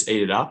sort of just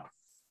eat it up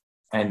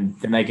and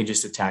then they can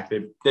just attack.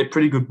 They're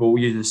pretty good ball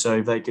users, so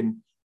if they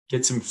can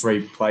get some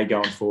free play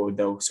going forward,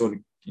 they'll sort of,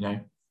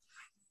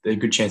 they're a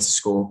good chance to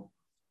score.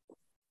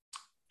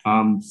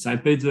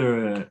 St. Pete's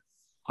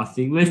I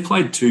think they've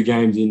played 2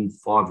 games in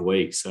 5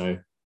 weeks, so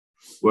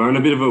we're on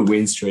a bit of a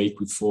win streak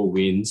with 4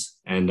 wins,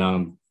 and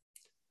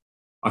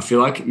I feel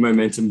like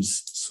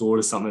momentum's sort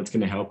of something that's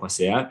going to help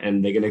us out,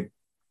 and they're going to,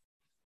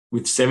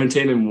 with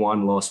 17 and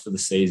 1 loss for the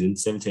season,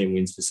 17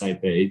 wins for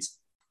St. Pete's,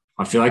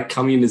 I feel like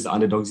coming in as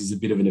underdogs is a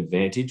bit of an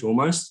advantage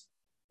almost.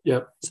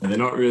 Yep. So they're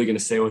not really going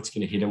to see what's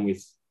going to hit them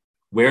with.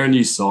 We're a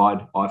new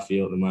side, I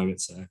feel, at the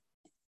moment, so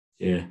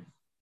yeah.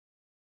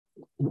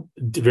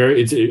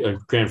 A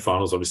grand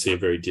final is obviously a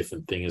very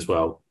different thing as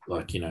well.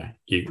 Like, a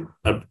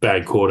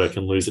bad quarter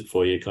can lose it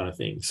for you kind of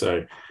thing.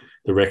 So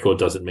the record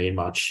doesn't mean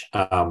much.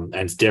 And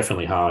it's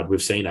definitely hard.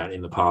 We've seen that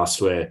in the past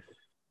where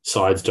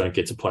sides don't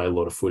get to play a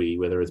lot of footy,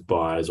 whether it's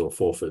buys or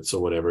forfeits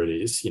or whatever it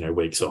is,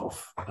 weeks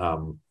off.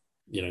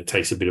 It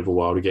takes a bit of a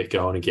while to get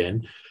going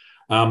again.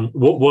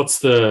 What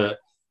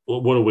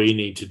do we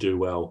need to do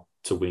well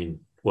to win?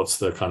 What's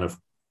the kind of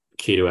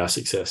key to our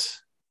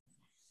success?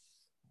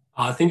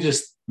 I think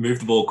just move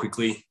the ball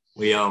quickly.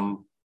 I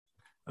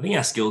think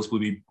our skills will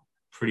be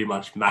pretty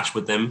much matched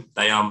with them.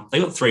 They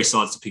got 3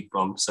 sides to pick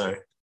from, so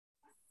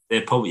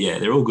they're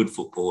they're all good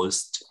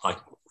footballers.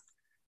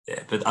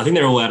 But I think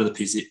they're all out of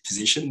the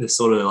position. They're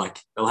sort of like,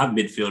 they'll have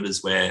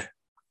midfielders where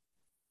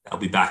they'll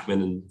be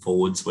backmen and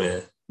forwards,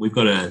 where we've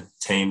got a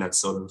team that's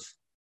sort of,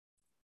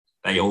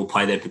 they all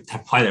play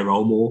their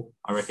role more,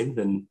 I reckon,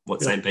 than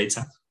what St. Bede's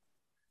have.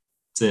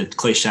 It's a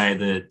cliche,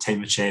 the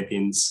team of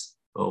champions,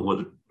 or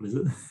what is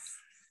it?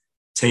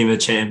 Team of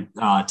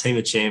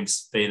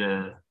champs beat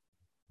a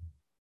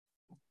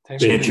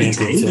champion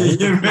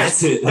team.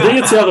 That's it. I think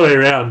it's the other way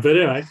around, but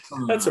anyway,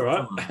 that's all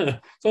right. As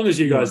long as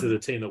you guys are the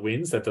team that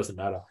wins, that doesn't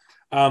matter.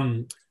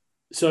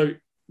 So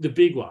the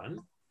big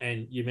one,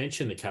 and you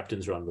mentioned the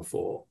captain's run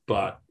before,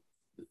 but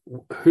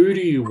who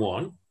do you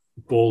want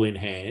ball in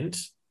hand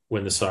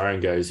when the siren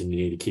goes and you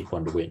need to kick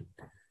one to win?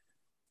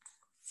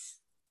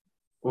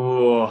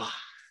 Oh,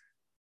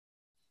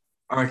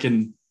 I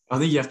think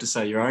you have to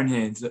say your own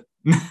hands.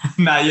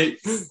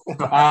 Maybe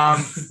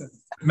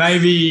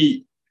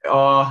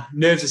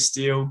Nerves of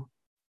Steel.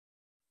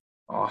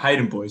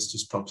 Hayden Boyce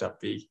just pops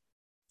up big.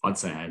 I'd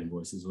say Hayden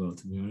Boyce as well,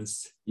 to be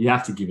honest. You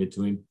have to give it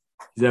to him.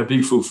 He's our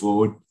big full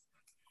forward.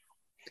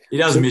 He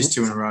does miss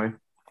 2 in a row.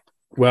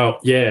 Well,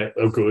 yeah,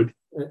 good.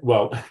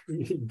 Well,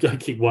 you got to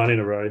kick 1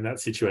 in a row in that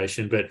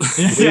situation, but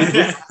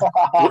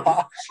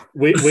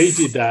we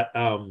did that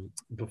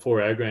before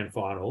our grand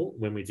final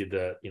when we did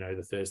the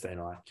Thursday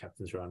night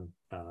captain's run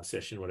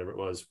session, whatever it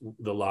was.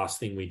 The last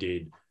thing we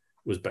did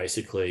was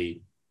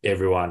basically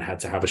everyone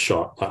had to have a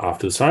shot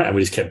after the siren, and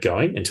we just kept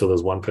going until there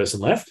was one person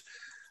left.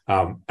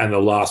 and the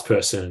last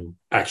person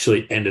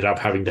actually ended up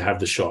having to have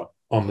the shot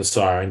on the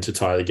siren to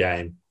tie the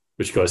game,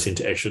 which goes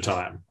into extra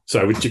time.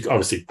 So, which is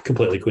obviously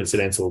completely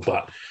coincidental,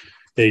 but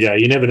there you go.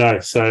 You never know.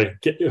 So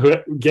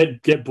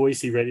get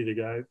Boise ready to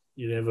go.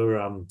 You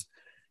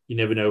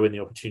never know when the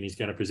opportunity is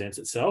going to present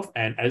itself.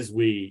 And as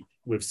we've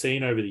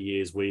seen over the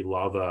years, we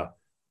love a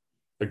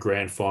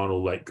grand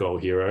final late goal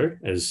hero,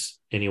 as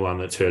anyone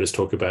that's heard us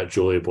talk about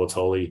Julia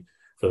Bortoli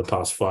for the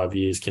past 5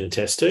 years can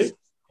attest to.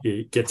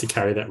 You get to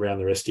carry that around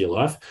the rest of your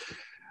life.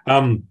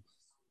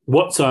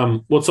 What's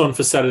on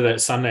for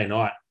Sunday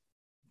night?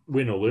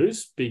 Win or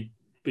lose? Big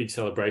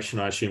celebration,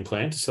 I assume,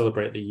 planned to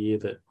celebrate the year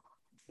that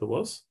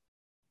was.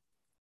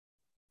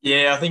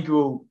 Yeah, I think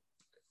we'll,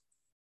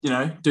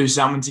 do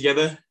something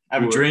together,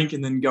 have a drink,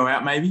 and then go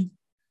out maybe.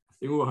 I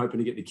think we were hoping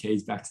to get the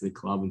keys back to the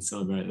club and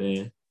celebrate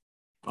there.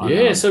 But,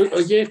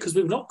 because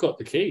we've not got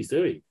the keys,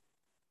 do we?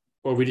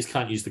 Or we just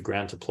can't use the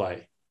ground to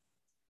play.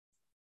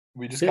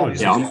 We just can't use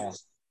the ground.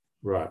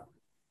 Right.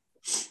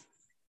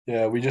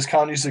 Yeah, we just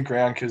can't use the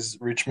ground because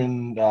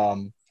Richmond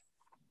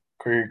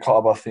Cricket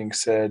Club, I think,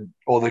 said,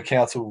 or the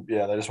council, they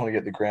just want to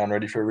get the ground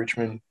ready for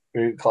Richmond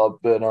Cricket Club.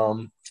 But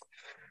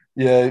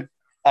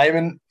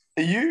Eamon,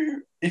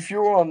 if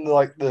you're on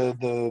like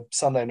the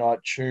Sunday night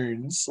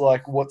tunes,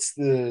 like what's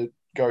the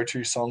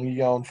go-to song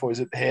you're going for? Is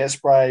it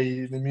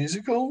Hairspray the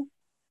musical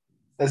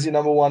as your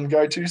number one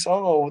go-to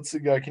song, or what's the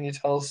go? Can you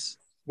tell us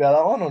about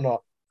that one or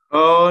not?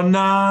 Oh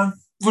no,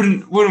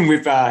 wouldn't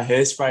whip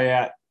Hairspray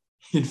out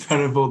in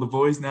front of all the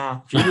boys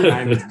now. If you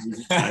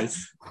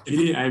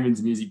did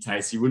Eamon's music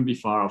taste, you wouldn't be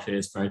far off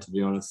Hairspray, to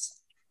be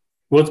honest.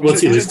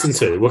 What's he listening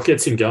to? What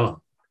gets him going?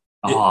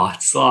 Oh,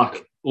 it's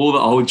like all the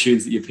old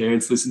tunes that your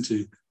parents listen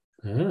to.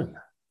 Ah.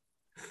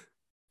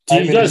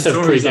 Do you guys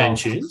have pre-game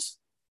tunes?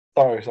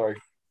 Sorry.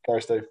 Go,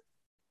 Steve.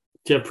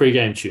 Do you have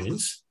pre-game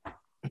tunes?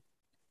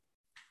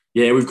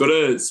 Yeah, we've got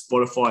a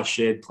Spotify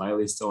shared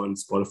playlist on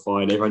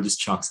Spotify, and everyone just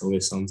chucks all their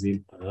songs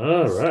in.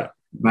 Oh, right.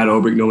 Matt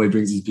Albrecht normally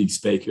brings his big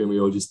speaker, and we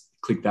all just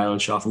click that on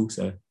shuffle.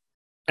 So,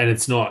 and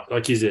it's not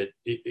like, is it?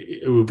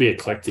 It would be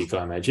eclectic,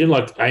 I imagine.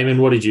 Like, Eamon,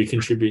 what did you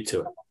contribute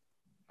to it?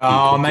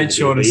 I made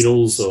sure to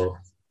Beatles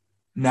or.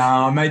 No,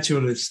 I made sure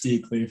to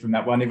steer clear from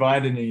that one. If I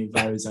had any of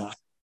those, I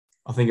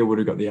think I would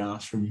have got the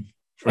arse from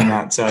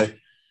that. So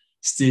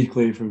steer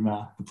clear from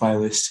the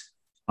playlist.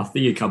 I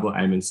think a couple of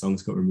Eamon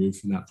songs got removed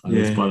from that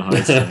playlist by the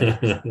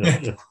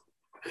host.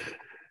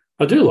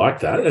 I do like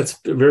that. That's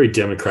a very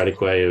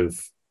democratic way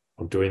of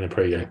doing the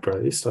pre-game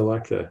playlist. I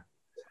like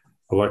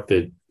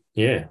the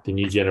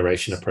new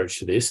generation approach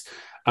to this.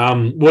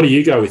 What do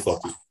you go with,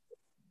 Lachie?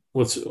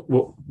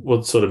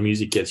 What sort of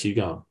music gets you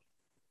going?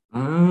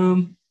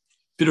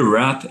 Bit of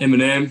rap,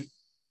 Eminem.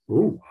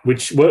 Ooh, what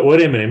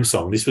Eminem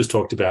song? This was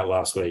talked about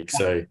last week,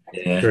 so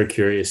very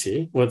curious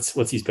here. What's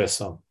his best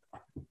song?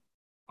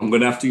 I'm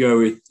gonna have to go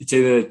with, it's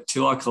either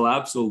Till I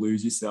Collapse or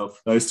Lose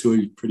Yourself. Those two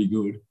are pretty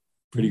good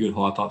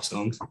hype up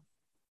songs.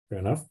 Fair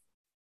enough.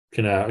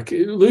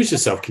 Lose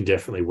Yourself can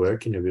definitely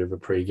work in a bit of a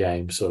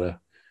pre-game sort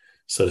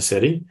of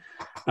setting.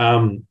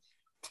 And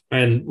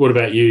what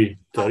about you,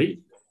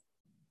 Dottie?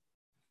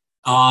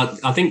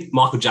 I think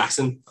Michael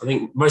Jackson. I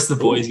think most of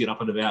the boys get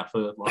up and about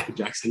for Michael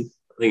Jackson.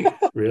 I think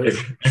really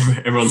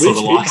everyone sort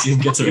of likes him,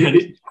 gets around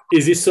it.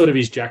 Is this sort of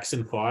his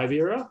Jackson 5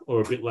 era,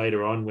 or a bit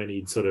later on when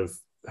he'd sort of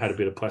had a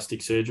bit of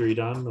plastic surgery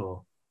done,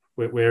 or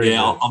where in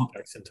the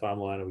Jackson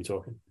timeline are we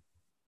talking?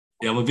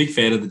 Yeah, I'm a big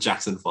fan of the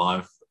Jackson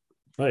 5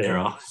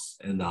 era,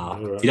 and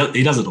right.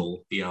 he does it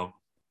all.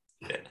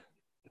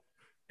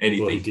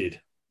 Anything. Well,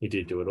 he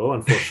did do it all.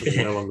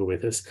 Unfortunately, no longer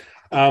with us.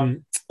 All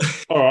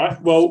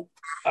right. Well,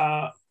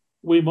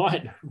 we'll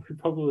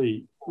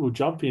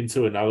jump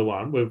into another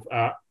one. We've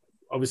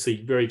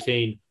obviously very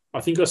keen.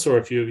 I think I saw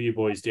a few of you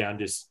boys down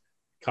just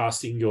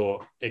casting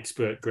your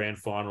expert grand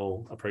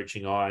final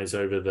approaching eyes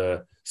over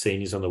the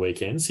seniors on the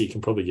weekend, so you can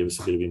probably give us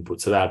a bit of input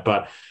to that.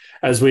 But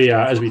as we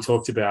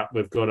talked about,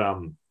 we've got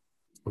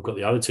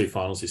the other two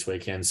finals this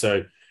weekend.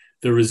 So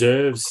the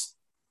reserves,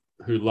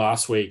 who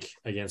last week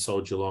against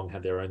Old Geelong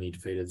had their only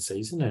defeat of the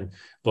season and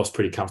lost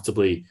pretty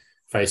comfortably,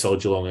 face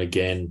Old Geelong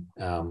again.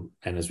 And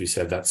as we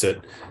said, that's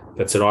at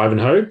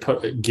Ivanhoe,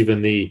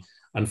 given the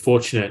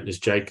unfortunate, as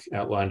Jake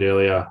outlined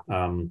earlier,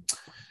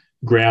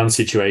 ground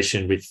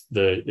situation with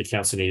the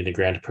council needing the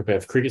ground to prepare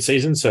for cricket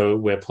season. So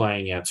we're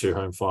playing our two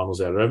home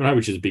finals out at Ivanhoe,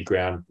 which is a big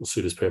ground, will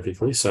suit us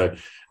perfectly. So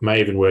may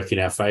even work in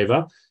our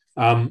favour.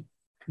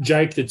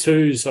 Jake, the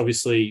Twos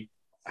obviously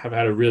have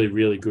had a really,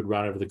 really good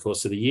run over the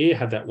course of the year,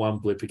 had that one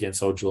blip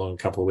against Old Geelong a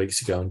couple of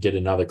weeks ago and get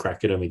another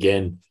crack at them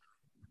again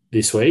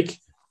this week.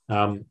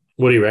 What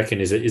do you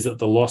reckon? Is it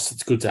the loss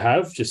that's good to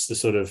have, just to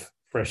sort of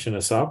freshen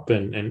us up?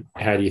 And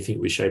how do you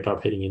think we shape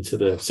up heading into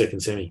the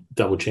second semi?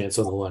 Double chance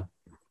on the line.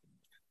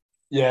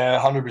 Yeah,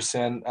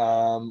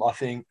 100%. I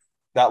think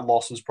that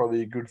loss was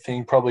probably a good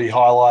thing, probably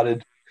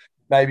highlighted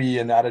maybe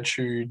an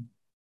attitude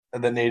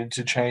that needed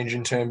to change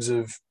in terms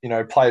of,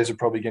 players are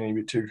probably getting a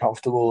bit too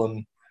comfortable,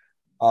 and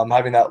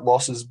having that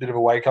loss is a bit of a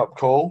wake-up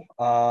call.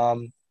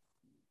 I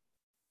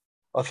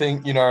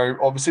think,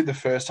 obviously the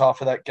first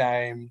half of that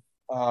game,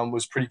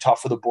 was pretty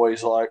tough for the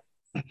boys. Like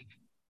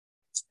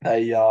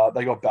they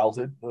got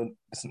belted.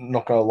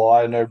 Not gonna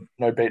lie, no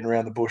beating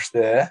around the bush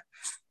there.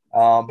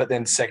 But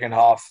then second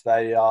half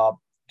they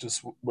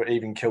just were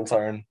even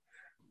kilter, and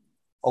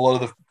a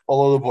lot of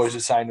the boys are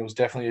saying it was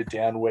definitely a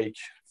down week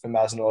for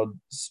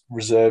Mazenod's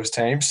reserves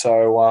team.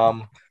 So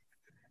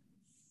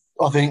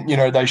I think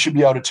they should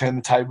be able to turn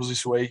the tables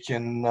this week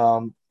and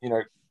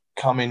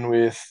come in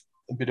with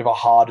a bit of a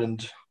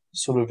hardened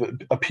sort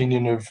of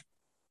opinion of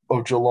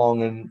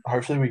Geelong, and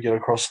hopefully we get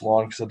across the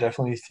line because I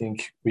definitely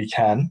think we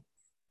can.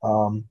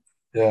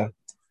 Yeah.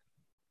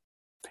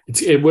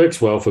 It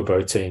works well for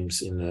both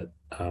teams in that,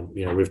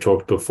 we've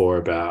talked before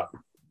about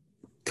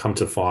come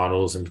to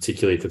finals, and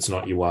particularly if it's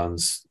not your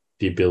ones,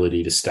 the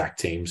ability to stack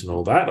teams and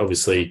all that.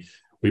 Obviously,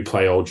 we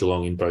play Old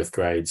Geelong in both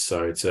grades,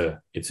 so it's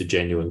a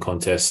genuine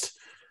contest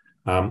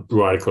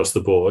right across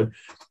the board.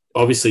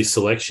 Obviously,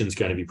 selection is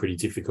going to be pretty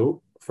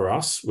difficult for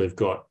us. We've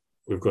got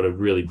a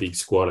really big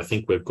squad. I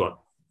think we've got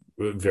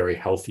a very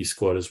healthy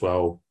squad as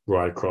well,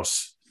 right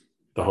across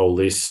the whole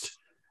list,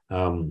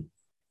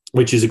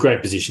 which is a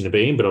great position to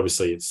be in. But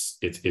obviously,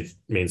 it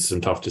means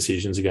some tough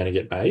decisions are going to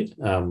get made.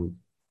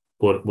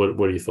 What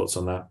are your thoughts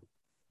on that?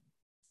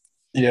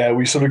 Yeah,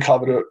 we sort of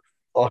covered it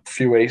a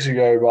few weeks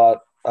ago,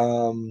 but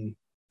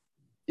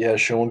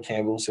Sean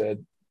Campbell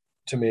said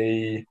to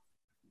me,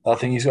 I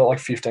think he's got like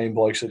 15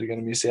 blokes that are going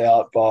to miss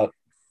out, but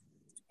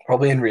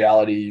probably in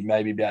reality,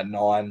 maybe about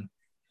 9,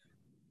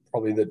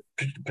 probably that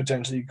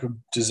potentially could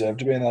deserve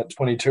to be in that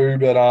 22.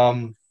 But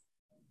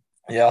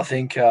I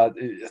think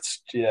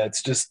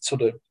it's just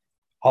sort of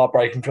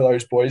heartbreaking for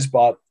those boys.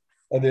 But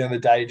at the end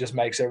of the day, it just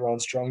makes everyone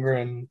stronger.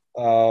 And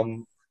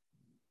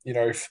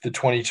if the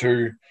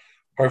 22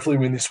 hopefully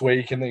win this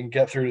week and then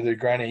get through to the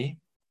granny,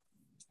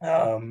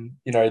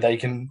 they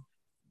can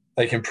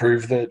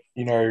prove that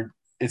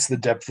it's the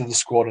depth of the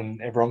squad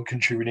and everyone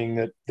contributing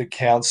that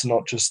counts,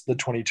 not just the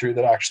 22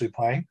 that are actually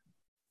playing.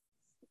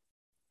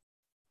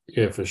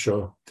 Yeah, for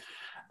sure.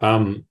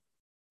 Eamon,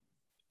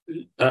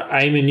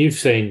 you've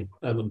seen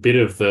a bit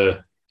of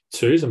the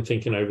twos, I'm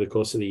thinking, over the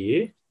course of the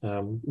year.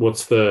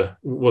 What's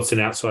an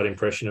outside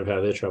impression of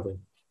how they're travelling?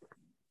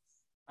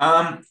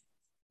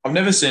 I've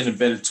never seen a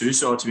better two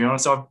side, to be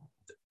honest.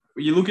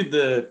 You look at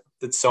the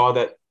side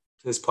that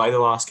has played the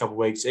last couple of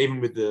weeks,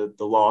 even with the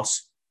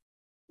loss,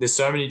 there's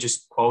so many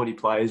just quality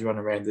players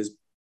running around. There's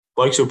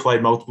blokes who have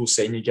played multiple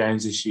senior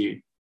games this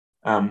year,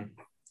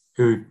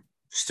 who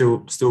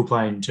still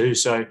playing too.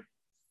 So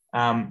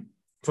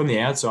from the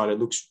outside, it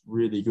looks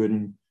really good.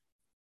 And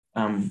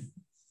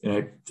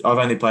I've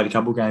only played a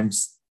couple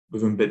games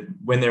with them, but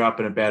when they're up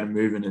and about and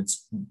moving,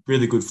 it's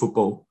really good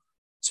football.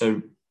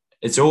 So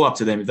it's all up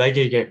to them. If they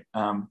can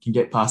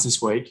get past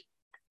this week,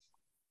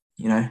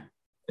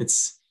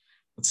 it's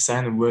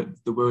saying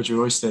the world's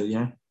your oyster.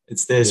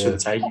 It's theirs for the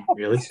taking,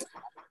 really.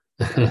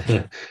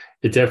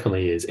 It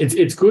definitely is.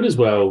 It's good as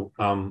well.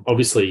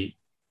 Obviously,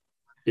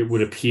 it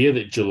would appear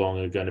that Geelong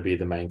are going to be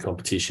the main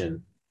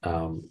competition,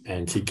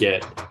 and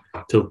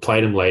to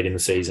play them late in the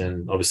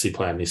season, obviously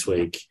play them this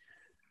week,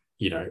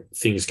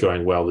 things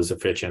going well, there's a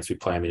fair chance we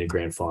play them in a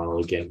grand final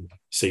again.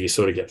 So you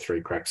sort of get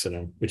 3 cracks at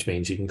them, which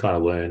means you can kind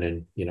of learn,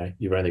 and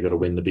you've only got to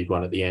win the big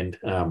one at the end.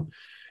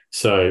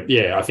 So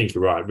yeah, I think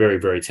you're right. Very,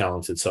 very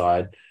talented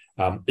side.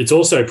 It's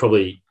also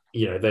probably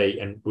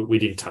we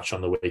didn't touch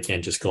on the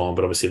weekend just gone,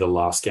 but obviously the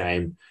last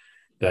game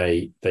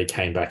they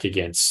came back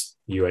against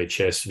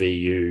UHS,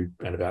 VU,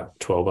 and about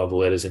 12 other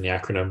letters in the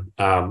acronym,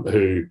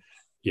 who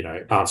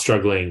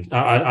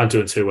aren't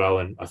doing too well,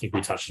 and I think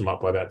we touched them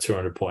up by about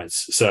 200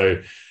 points.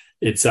 So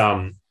it's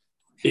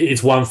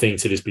one thing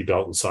to just be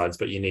belt and sides,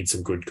 but you need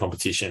some good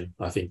competition,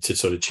 I think, to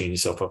sort of tune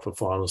yourself up for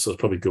finals. So it's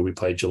probably good we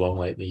played Geelong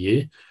late in the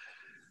year.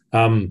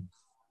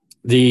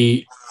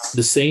 The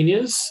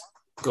seniors,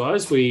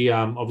 guys, we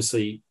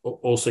obviously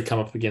also come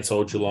up against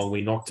Old Geelong.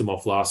 We knocked them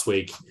off last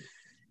week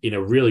in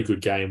a really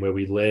good game where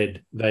we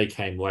led. They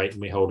came late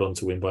and we held on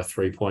to win by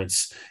 3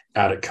 points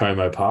out at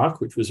Como Park,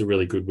 which was a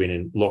really good win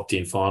and locked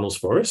in finals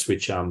for us,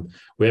 which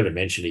we haven't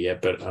mentioned it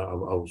yet, but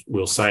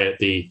we'll say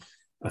it.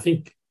 I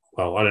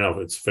don't know if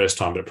it's first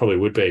time, but it probably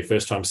would be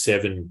first time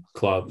 7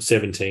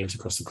 teams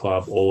across the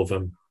club, all of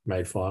them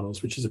made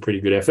finals, which is a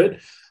pretty good effort.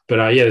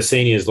 But the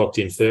seniors locked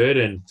in third,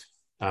 and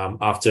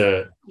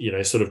after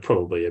sort of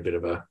probably a bit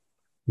of a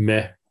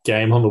meh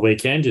game on the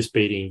weekend, just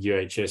beating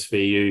UHS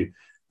VU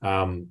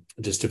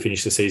just to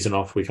finish the season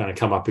off, we kind of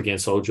come up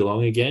against Old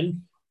Geelong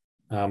again.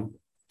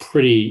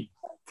 Pretty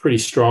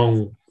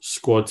strong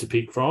squad to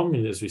pick from,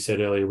 and as we said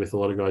earlier, with a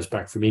lot of guys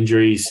back from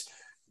injuries.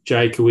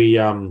 Jake,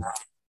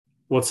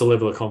 what's the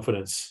level of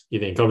confidence you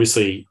think?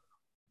 Obviously,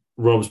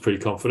 Rob's pretty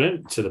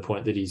confident to the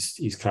point that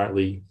he's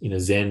currently in a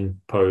Zen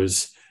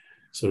pose,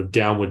 sort of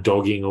downward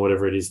dogging or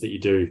whatever it is that you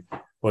do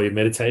while you're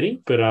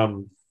meditating. But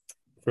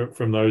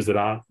from those that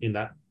aren't in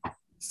that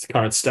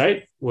current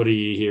state, what are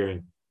you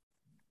hearing?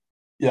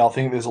 Yeah, I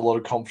think there's a lot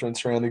of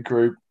confidence around the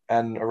group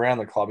and around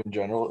the club in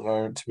general at the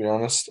moment, to be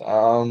honest.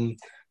 But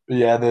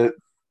yeah,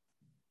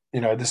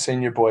 the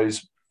senior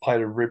boys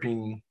played a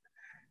ripping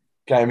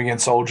game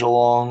against Old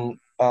Geelong.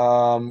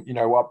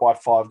 up by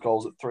 5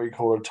 goals at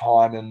 3/4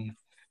 time and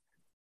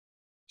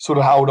sort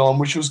of held on,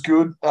 which was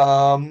good.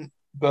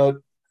 But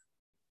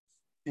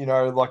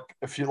like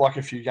a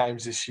few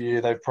games this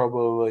year, they've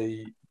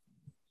probably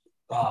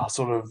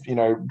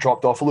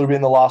dropped off a little bit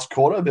in the last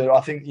quarter. But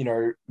I think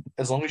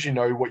as long as you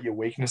know what your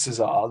weaknesses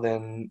are,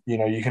 then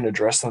you can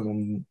address them.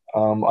 And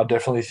I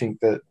definitely think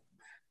that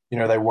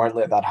they won't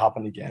let that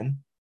happen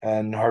again.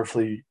 And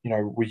hopefully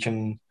we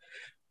can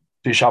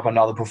dish up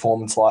another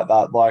performance like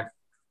that. Like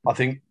I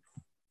think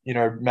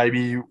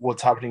maybe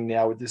what's happening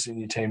now with this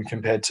senior team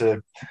compared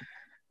to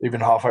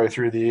even halfway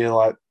through the year,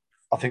 like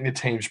I think the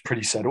team's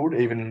pretty settled,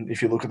 even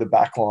if you look at the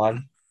back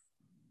line,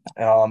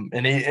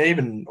 and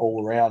even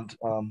all around,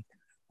 a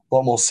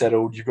lot more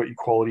settled. You've got your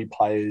quality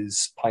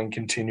players playing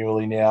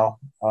continually now,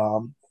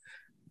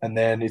 and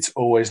then it's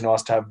always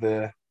nice to have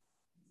the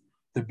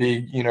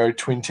big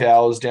twin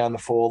towers down the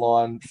 4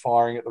 line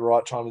firing at the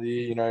right time of the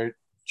year.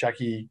 Jack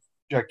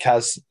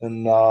Kaz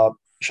and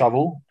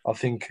Shovel. I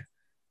think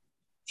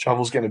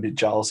Shovel's getting a bit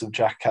jealous of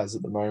Jack Kaz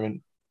at the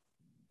moment.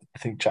 I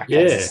think Jack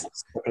Kaz is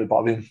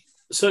above him.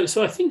 So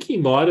I think he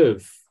might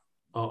have.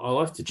 I'll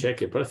have to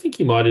check it, but I think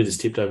he might have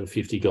just tipped over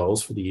 50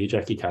 goals for the year,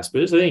 Jackie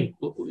Caspers. I think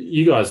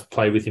you guys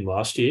played with him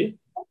last year.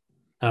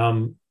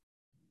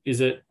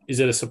 Is it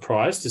a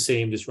surprise to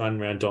see him just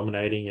run around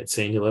dominating at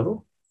senior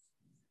level?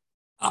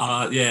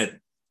 Yeah,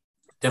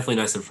 definitely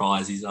no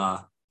surprise. He was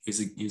a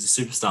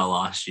superstar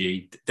last year.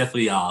 He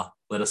definitely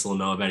let us all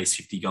know about his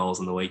 50 goals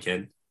on the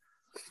weekend.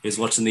 He was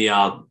watching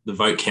the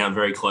vote count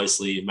very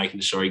closely and making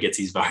sure he gets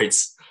his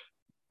votes.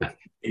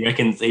 He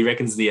reckons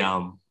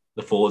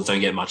the forwards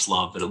don't get much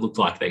love, but it looked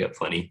like they got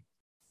plenty.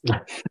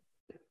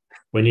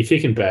 When you're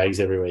kicking bags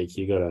every week,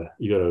 you gotta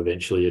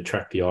eventually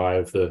attract the eye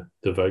of the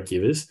vote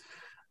givers.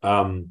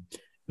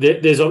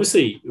 There's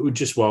obviously,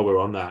 just while we're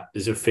on that,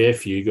 there's a fair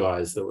few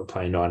guys that were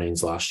playing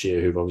 19s last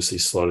year who've obviously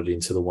slotted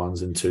into the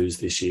 1s and 2s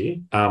this year.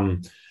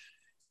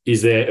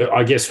 Is there,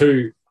 I guess,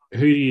 who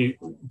do you,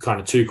 kind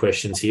of two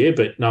questions here,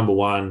 but number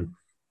one,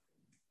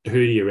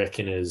 who do you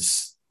reckon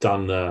has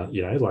done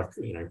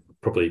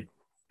probably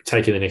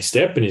taken the next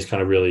step and is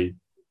kind of really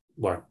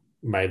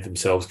made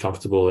themselves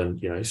comfortable and,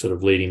 sort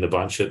of leading the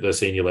bunch at the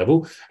senior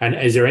level? And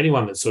is there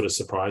anyone that sort of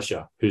surprised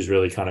you who's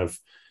really kind of,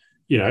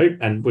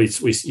 and you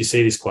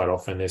see this quite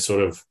often,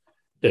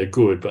 they're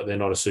good, but they're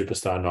not a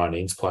superstar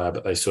 19s player,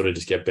 but they sort of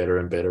just get better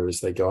and better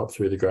as they go up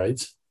through the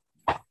grades?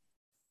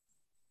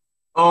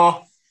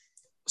 Oh,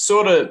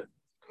 sort of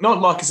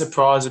not like a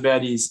surprise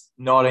about his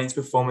 19s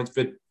performance,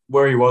 but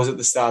where he was at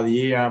the start of the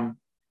year,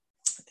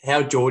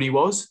 how Geordie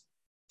was.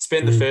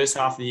 Spent the first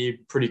half of the year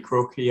pretty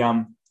crook. He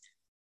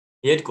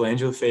had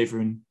glandular fever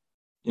and,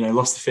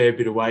 lost a fair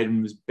bit of weight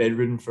and was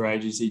bedridden for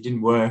ages. He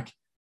didn't work.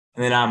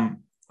 And then,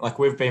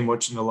 we've been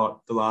watching a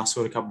lot the last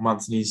sort of couple of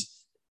months, and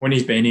when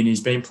he's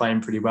been playing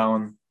pretty well.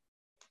 And,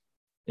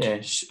 yeah,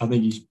 I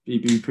think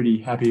he'd be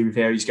pretty happy with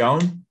how he's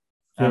going.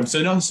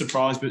 So not a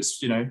surprise, but,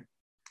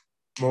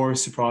 more a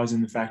surprise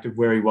in the fact of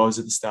where he was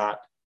at the start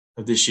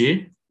of this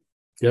year.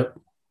 Yep.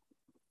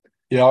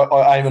 Yeah,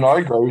 I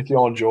agree with you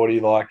on Geordie.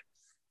 Like,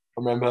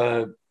 I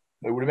remember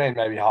it would have been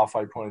maybe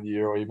halfway point of the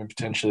year or even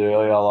potentially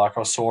earlier. Like,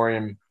 I saw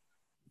him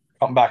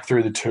come back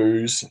through the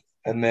 2s,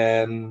 and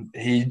then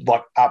he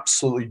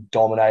absolutely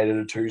dominated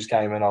a 2s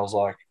game, and I was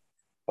like,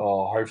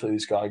 oh, hopefully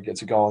this guy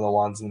gets a go on the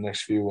 1s in the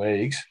next few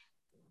weeks.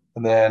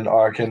 And then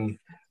I reckon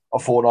a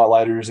fortnight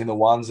later he was in the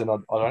 1s, and I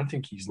don't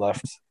think he's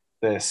left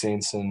there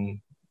since.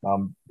 And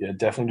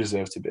definitely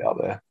deserves to be out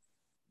there.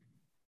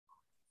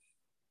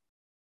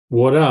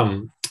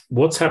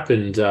 What's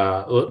happened?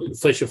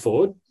 Fletcher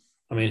Ford.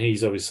 I mean,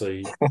 he's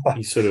obviously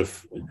he's sort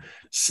of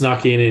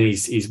snuck in and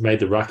he's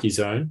made the ruck his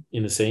own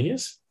in the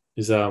seniors.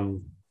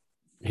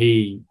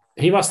 He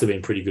must have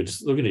been pretty good.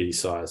 Just looking at his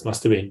size,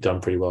 must have been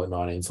done pretty well at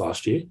 19s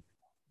last year.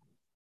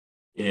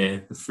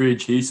 Yeah, the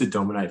fridge, he used to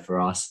dominate for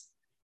us.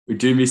 We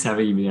do miss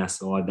having him in our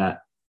side,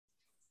 that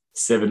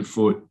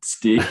 7-foot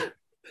stick.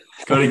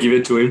 Got to give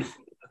it to him.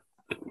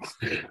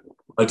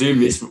 I do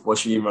miss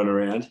watching him run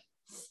around.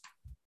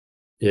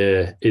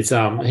 Yeah, it's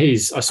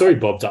I saw he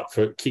bobbed up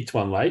for kicked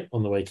one late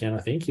on the weekend,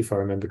 I think, if I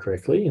remember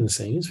correctly, in the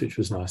seniors, which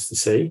was nice to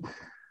see.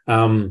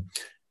 And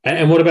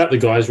what about the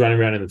guys running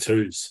around in the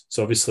 2s?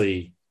 So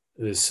obviously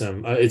there's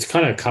some. It's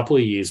kind of a couple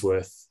of years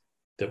worth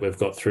that we've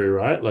got through,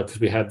 right? Like, because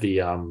we had the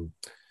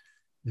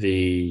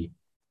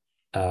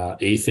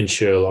Ethan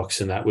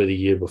Sherlocks and that were the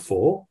year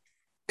before,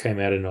 came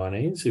out in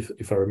 19s,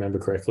 if I remember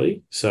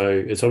correctly. So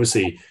it's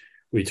obviously.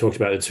 We talked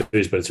about the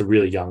 2s, but it's a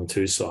really young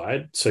 2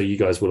 side. So you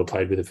guys would have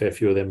played with a fair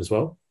few of them as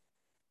well?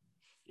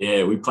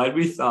 Yeah, we played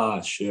with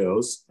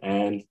Sherls,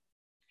 and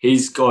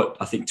he's got,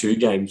 I think, 2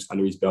 games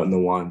under his belt in the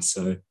 1.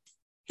 So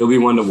he'll be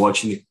one to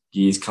watch in the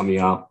years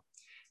coming up.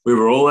 We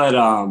were all at,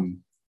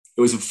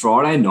 it was a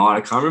Friday night.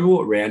 I can't remember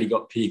what round he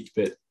got picked,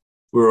 but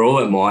we were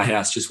all at my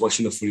house just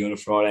watching the footy on a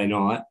Friday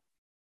night.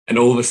 And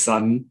all of a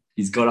sudden,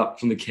 he's got up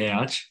from the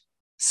couch,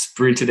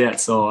 sprinted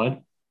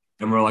outside,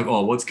 and we're like,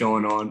 oh, what's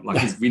going on?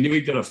 Like, we knew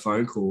we got a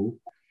phone call.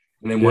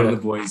 And then one of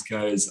the boys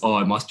goes, oh,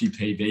 it must be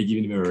PB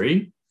giving him a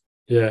ring.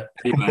 Yeah.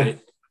 Hey, mate.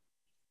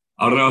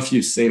 I don't know if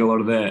you've seen a lot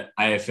of the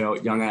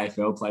young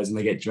AFL players when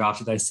they get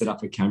drafted, they set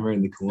up a camera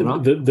in the corner.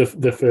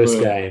 The first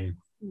game,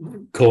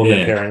 calling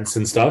their parents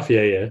and stuff.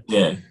 Yeah.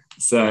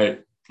 So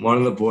one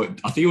of the boys,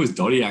 I think it was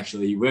Dotty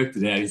actually, he worked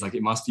it out. He's like,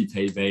 it must be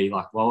PB.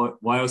 Like,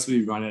 why else would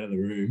he run out of the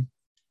room?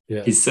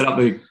 Yeah. He set up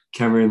a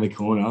camera in the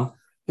corner.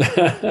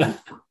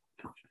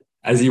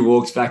 As he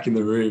walks back in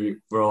the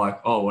room, we're all like,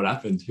 oh, what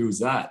happened? Who was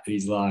that? And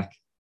he's like,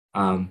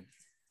 oh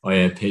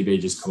yeah, PB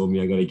just called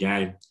me. I got a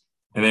game.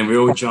 And then we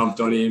all jumped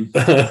on him.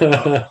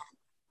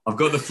 I've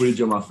got the footage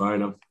on my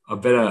phone.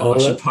 I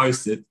should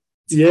post it.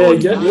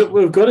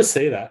 We've got to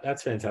see that.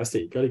 That's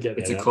fantastic. Got to get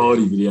that. It's a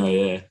quality video,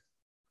 yeah.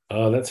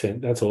 Oh, that's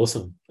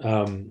awesome.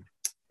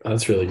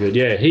 That's really good.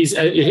 Yeah,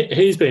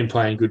 he's been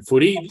playing good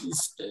footy.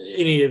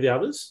 Any of the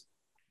others?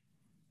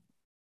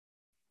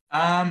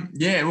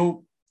 Yeah,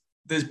 well,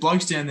 there's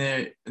blokes down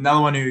there. Another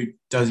one who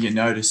doesn't get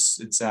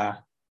noticed. It's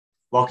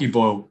Lachie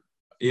Boyle.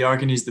 I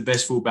reckon he's the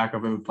best fullback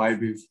I've ever played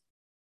with,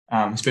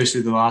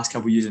 especially the last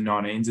couple of years in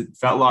 19s. It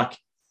felt like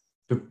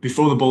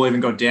before the ball even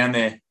got down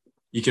there,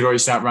 you could already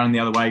start running the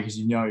other way because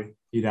you know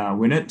he'd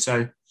win it.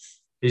 So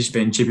he's just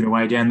been chipping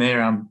away down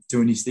there,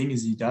 doing his thing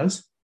as he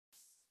does.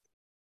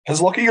 Has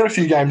Lachie got a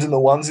few games in the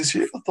ones this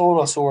year? I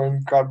thought I saw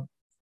him grab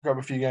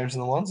a few games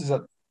in the ones. Is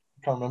that?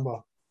 I can't remember.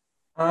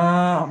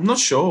 I'm not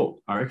sure.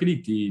 I reckon he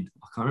did.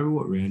 I can't remember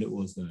what round it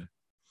was though.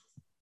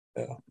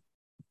 Yeah,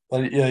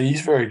 but yeah,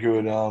 he's very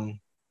good.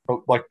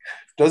 Like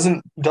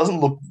doesn't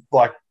look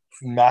like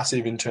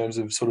massive in terms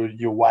of sort of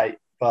your weight,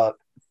 but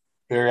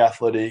very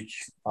athletic.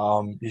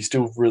 He's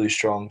still really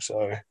strong.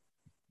 So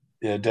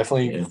yeah,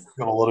 definitely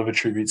got a lot of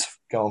attributes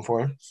going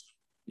for him.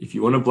 If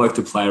you want a bloke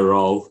to play a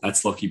role,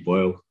 that's Lachie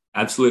Boyle.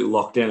 Absolute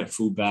lockdown at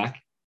full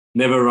back.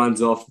 Never runs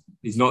off.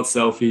 He's not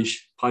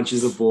selfish.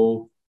 Punches the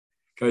ball.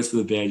 Goes for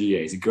the boundary. Yeah,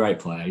 he's a great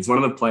player. He's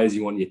one of the players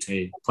you want in your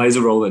team. Plays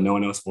a role that no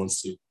one else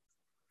wants to.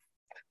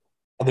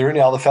 Are there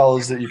any other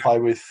fellas that you play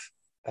with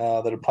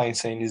that are playing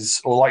seniors,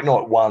 or like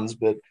not ones,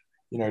 but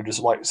just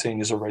like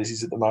seniors or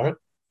resies at the moment?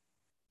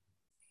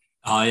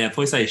 Yeah, I'd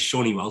probably say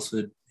Shawnee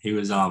Welsford. He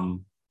was I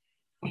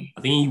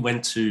think he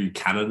went to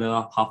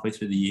Canada halfway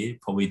through the year.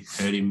 Probably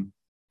heard him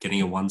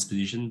getting a ones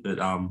position, but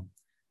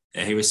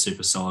yeah, he was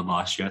super solid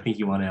last year. I think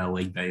he won our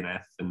league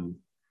BNF, and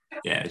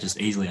yeah, just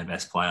easily our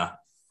best player.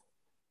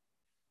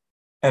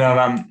 And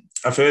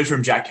I've heard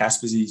from Jack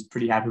Caspers he's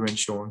pretty happy when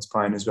Sean's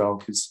playing as well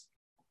because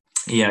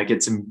he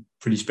gets some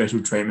pretty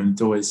special treatment.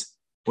 It's always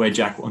where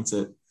Jack wants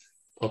it.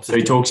 So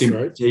he talks him.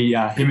 Him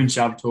and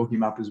Shub talk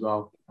him up as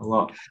well a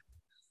lot.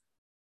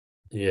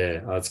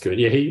 Yeah, that's good.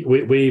 Yeah, he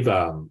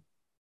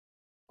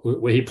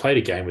played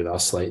a game with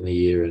us late in the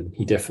year, and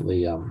he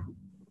definitely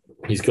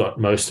he's got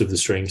most of the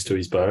strings to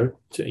his bow.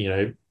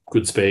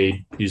 Good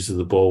speed, uses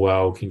the ball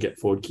well, can get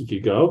forward, kick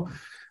a goal.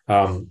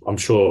 I'm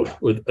sure,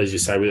 as you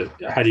say,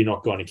 had he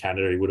not gone to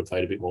Canada, he would have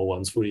played a bit more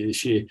ones footy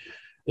this year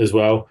as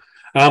well.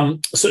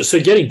 So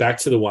getting back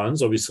to the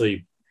ones,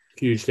 obviously,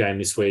 huge game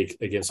this week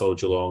against Old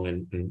Geelong,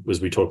 and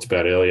as we talked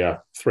about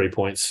earlier, 3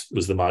 points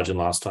was the margin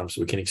last time,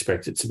 so we can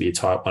expect it to be a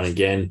tight one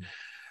again.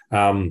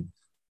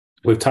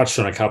 We've touched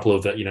on a couple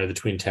of that. The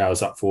Twin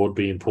Towers up forward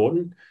be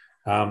important.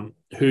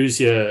 Who's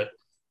your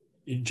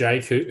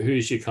Jake?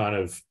 Who's your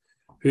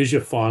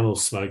final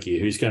smoky?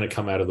 Who's going to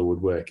come out of the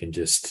woodwork and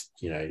just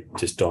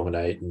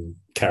dominate and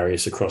carry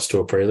us across to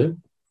a prelim?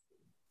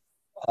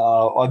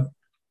 I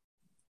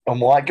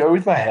might go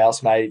with my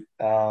housemate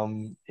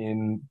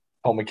in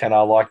Tom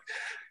McKenna. Like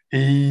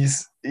he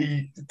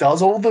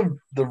does all the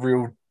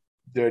real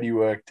dirty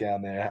work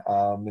down there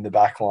in the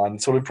back line.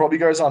 Sort of probably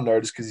goes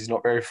unnoticed because he's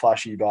not very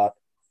flashy, but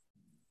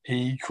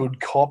he could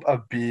cop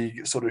a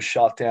big sort of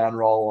shutdown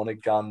role on a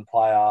gun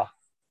player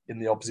in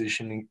the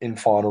opposition in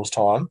finals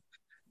time.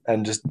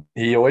 And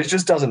he always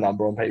just does a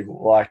number on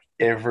people, like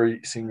every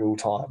single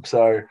time.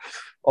 So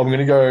I'm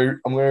gonna go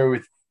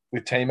with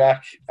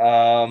T-Mac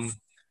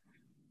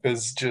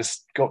because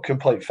just got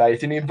complete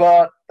faith in him.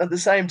 But at the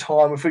same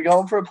time, if we're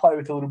going for a play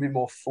with a little bit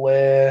more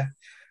flair,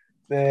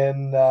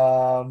 then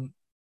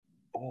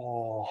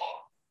who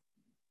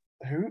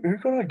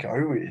can I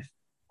go with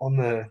on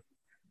the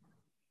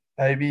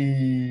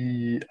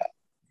maybe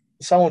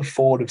someone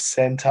forward of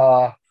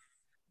centre?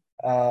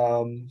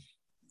 I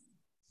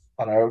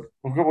know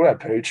we'll go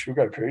Pooch. We'll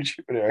go Pooch.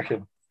 What do you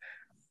reckon?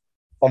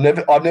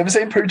 I've never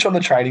seen Pooch on the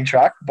training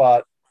track,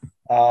 but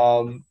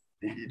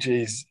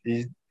he's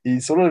a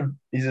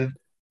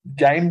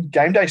game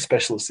day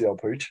specialist, the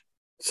old Pooch.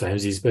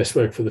 Same's his best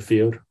work for the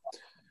field.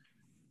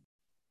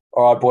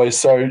 All right, boys.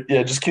 So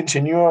yeah, just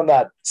continue on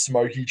that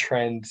smoky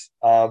trend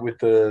with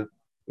the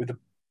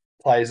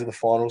players of the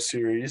final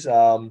series.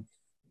 God,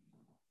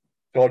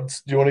 do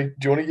you want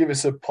to give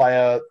us a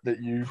player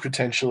that you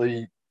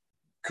potentially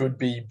could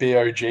be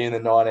BOG in the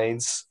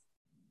 19s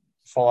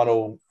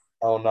final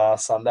on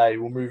Sunday?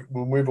 We'll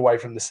move away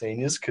from the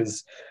seniors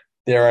because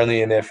they're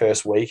only in their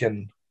first week,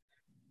 and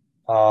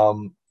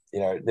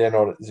they're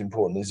not as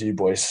important as you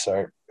boys.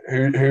 So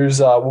who's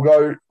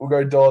we'll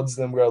go Dodds,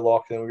 then we'll go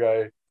Lock, then we'll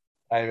go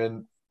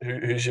Eamon.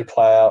 Who's your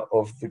player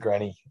of the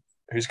granny?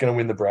 Who's going to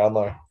win the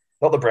Brownlow?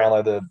 Not the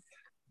Brownlow,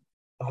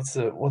 what's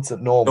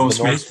it? Norm. Norm The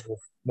Smith.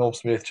 Norm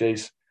Smith.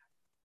 Jeez.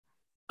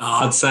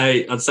 I'd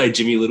say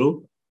Jimmy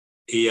Little.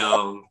 He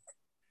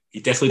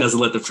definitely doesn't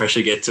let the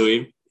pressure get to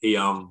him.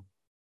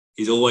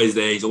 He's always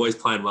there. He's always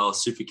playing well.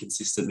 Super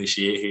consistent this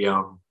year.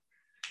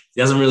 He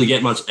doesn't really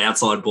get much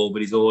outside ball,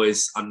 but he's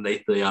always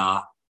underneath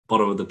the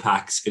bottom of the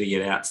pack, spitting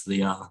it out to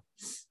the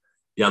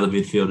other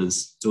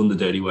midfielders, doing the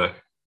dirty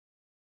work.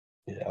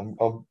 Yeah,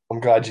 I'm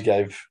glad you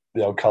gave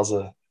the old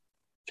Cuzzer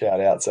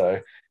shout out.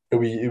 So he'll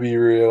be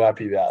real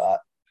happy about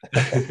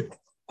that.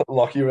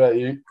 Lachie, about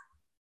you?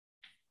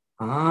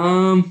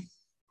 I'm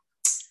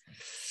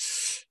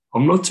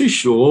not too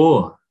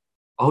sure.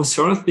 I was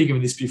trying to think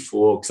of this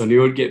before because I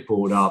knew I'd get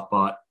brought up,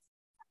 but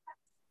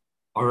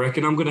I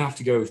reckon I'm going to have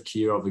to go with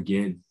Kirov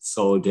again,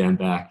 solid down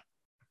back.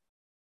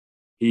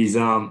 He's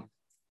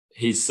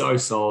so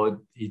solid.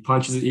 He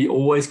punches it. He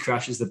always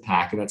crashes the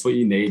pack, and that's what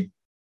you need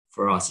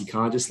for us. You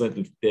can't just let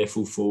their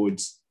full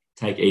forwards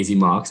take easy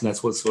marks, and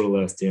that's what sort of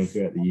let us down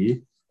throughout the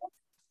year.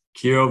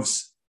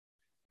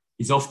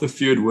 He's off the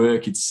field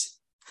work. It's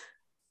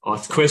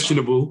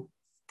questionable,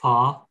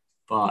 but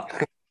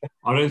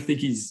I think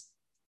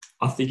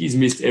he's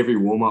missed every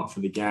warm-up for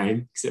the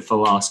game except for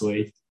last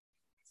week.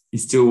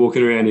 He's still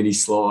walking around in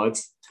his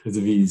slides because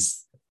of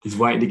he's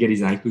waiting to get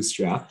his ankles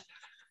strapped.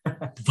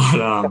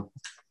 But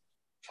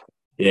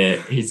yeah,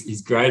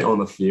 he's great on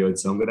the field,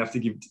 so I'm gonna have to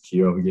give it to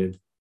Kirov again.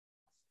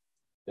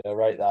 Yeah,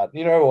 rate that.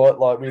 You know what?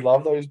 Like, we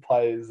love those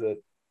players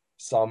that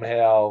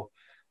somehow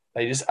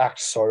they just act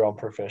so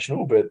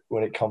unprofessional, but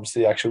when it comes to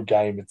the actual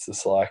game, it's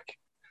just like,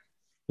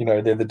 you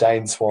know, they're the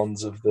Dane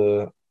Swans of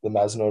the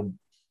Masnod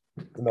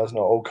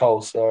Old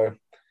Coal. So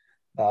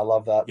I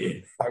love that.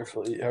 Yeah.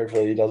 Hopefully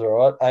he does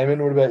all right.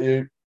 Eamon, what about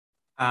you?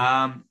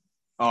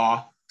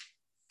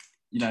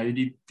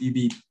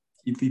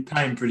 You'd be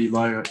paying pretty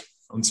low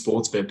on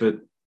sports bet, but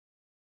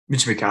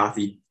Mitch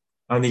McCarthy,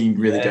 I don't think you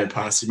can really go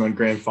past him on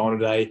grand final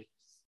day.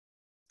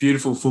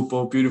 Beautiful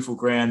football, beautiful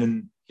ground,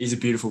 and he's a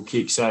beautiful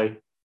kick. So,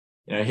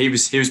 you know, he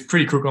was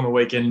pretty crook on the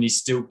weekend, and he's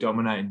still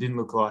dominating. Didn't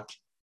look like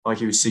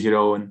he was sick at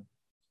all, and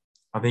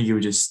I think he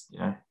would just, you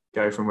know,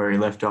 go from where he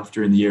left off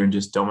during the year and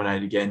just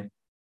dominate again.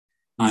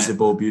 Use the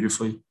ball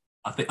beautifully.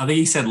 I think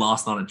he said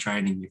last night at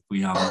training, if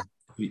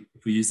we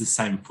use the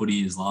same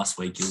footy as last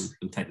week,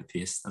 he'll take the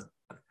piss.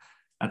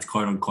 That's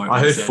quote unquote.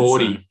 I heard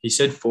 40. So. He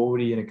said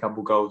 40 and a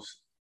couple goals.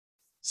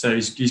 So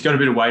he's got a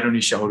bit of weight on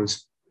his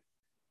shoulders.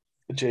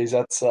 Geez,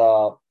 that's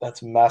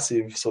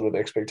massive sort of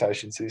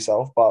expectations to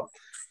yourself, but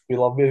we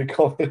love a bit of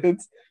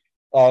confidence.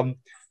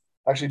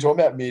 Actually, talking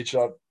about Mitch,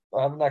 I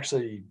haven't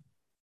actually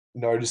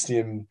noticed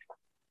him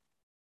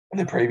in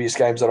the previous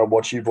games that I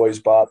watch you boys,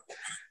 but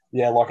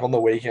yeah, like on the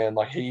weekend,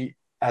 like he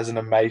has an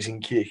amazing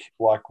kick,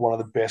 like one of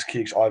the best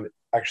kicks I've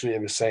actually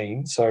ever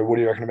seen. So what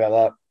do you reckon about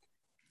that?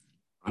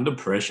 Under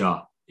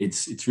pressure,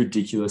 it's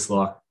ridiculous.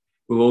 Like,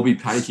 we'll all be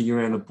panicking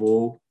around the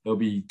ball. There'll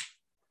be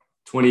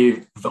 20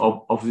 of the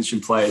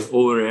opposition players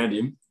all around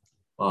him.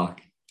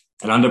 Like,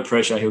 and under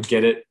pressure, he'll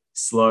get it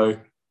slow,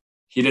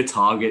 hit a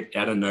target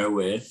out of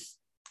nowhere.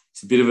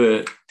 It's a bit of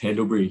a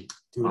Pendlebury.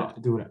 Do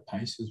it at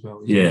pace as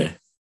well. Yeah.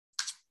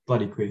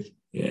 Bloody quick.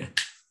 Yeah.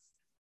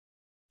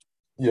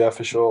 Yeah,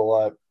 for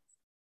sure. Like,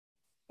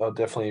 I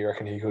definitely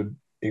reckon he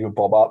could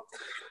bob up.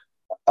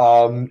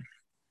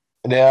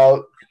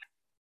 Now,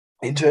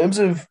 in terms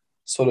of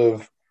sort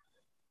of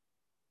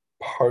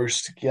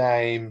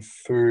post-game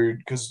food,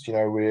 because, you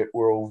know,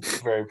 we're all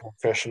very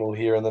professional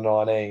here in the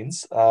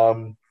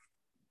 19s.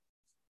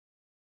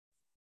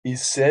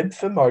 Is Seb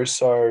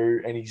Famoso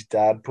and his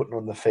dad putting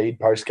on the feed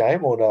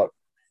post-game or not?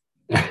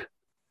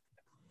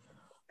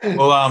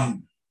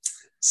 Well,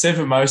 Seb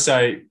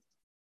Famoso,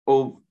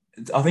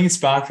 I think it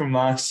sparked from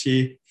last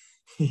year.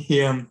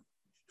 He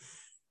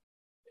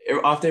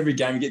after every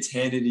game he gets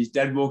handed, his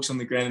dad walks on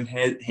the ground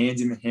and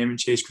hands him a ham and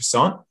cheese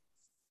croissant.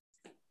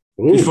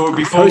 Ooh, before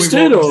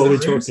toasted, or are we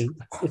talking?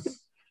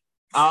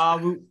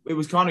 It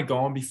was kind of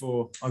gone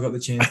before I got the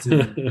chance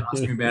to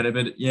ask him about it.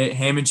 But yeah,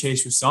 ham and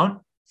cheese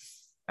croissant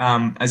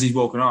as he's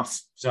walking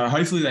off. So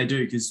hopefully they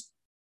do, because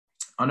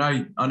I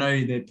know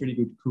they're pretty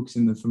good cooks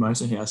in the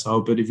Famoso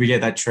household. But if we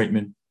get that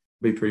treatment,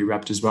 we'll be pretty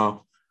wrapped as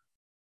well.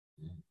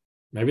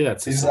 Maybe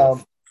that's a sort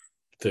of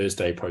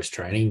Thursday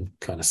post-training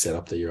kind of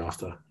setup that you're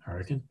after, I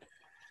reckon.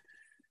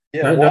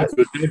 Yeah, no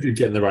good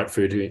getting the right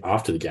food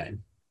after the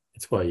game.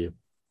 That's why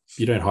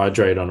you don't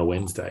hydrate on a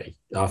Wednesday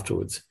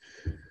afterwards.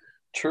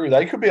 True,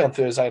 they could be on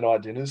Thursday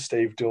night dinners,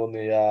 Steve, doing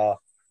the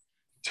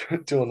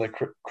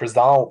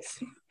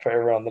croissants for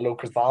everyone, the little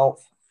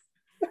croissants.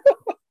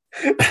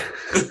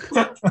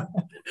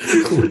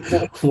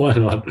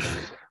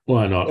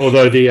 Why not?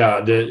 Although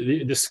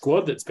the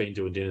squad that's been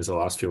doing dinners the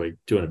last few weeks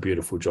doing a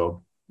beautiful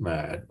job.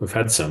 We've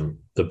had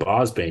the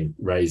bar's been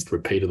raised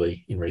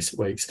repeatedly in recent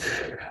weeks.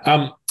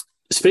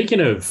 Speaking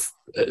of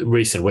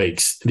recent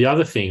weeks, the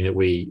other thing that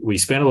we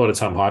spent a lot of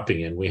time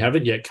hyping and we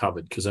haven't yet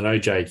covered, because I know,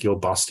 Jake, you're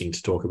busting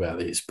to talk about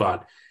this,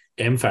 but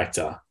M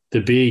Factor,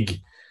 the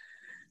big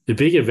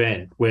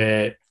event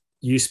where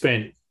you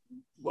spent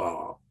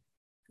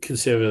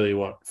conservatively,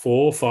 4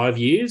 or 5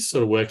 years,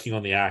 sort of working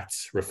on the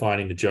act,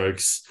 refining the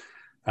jokes.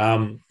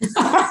 Through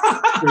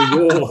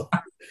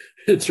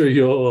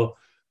your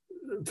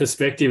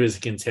perspective as a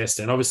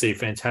contestant, obviously a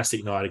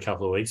fantastic night a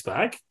couple of weeks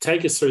back.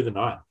 Take us through the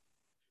night.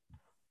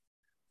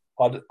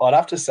 I'd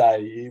have to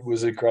say it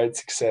was a great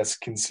success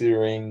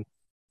considering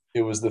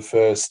it was the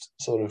first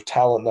sort of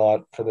talent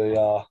night for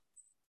the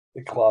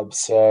club.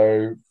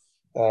 So,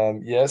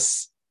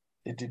 yes,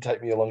 it did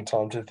take me a long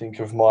time to think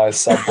of my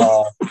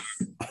subpar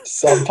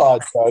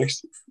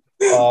jokes.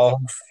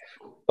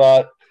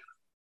 But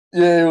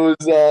yeah, it was.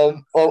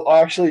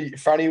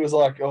 Franny was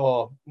like,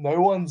 "Oh,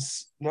 no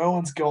one's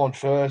gone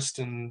first,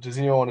 and does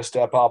anyone want to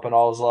step up?" And I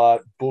was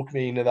like, "Book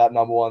me into that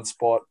number one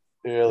spot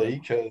early,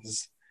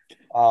 because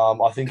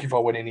I think if I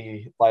went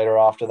any later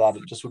after that,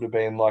 it just would have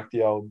been like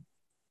the old,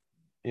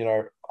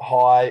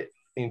 high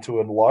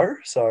into a low."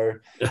 So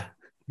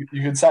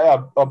you could say I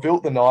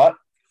built the night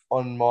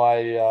on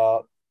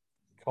my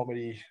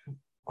comedy.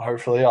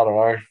 Hopefully, I don't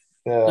know.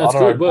 Yeah, That's I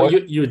don't good. know. Well,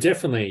 you were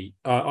definitely.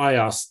 I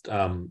asked.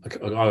 I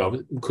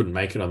couldn't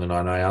make it on the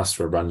night. And I asked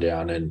for a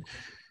rundown, and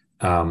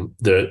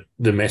the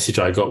message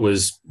I got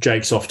was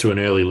Jake's off to an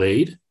early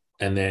lead,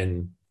 and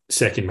then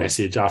second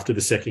message after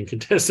the second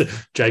contestant,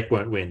 Jake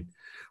won't win,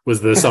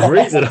 was the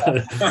summary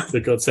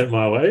that got sent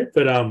my way.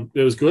 But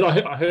it was good.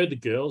 I heard the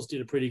girls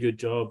did a pretty good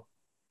job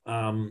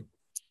in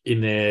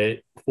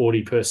their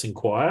 40-person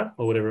choir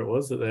or whatever it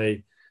was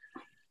that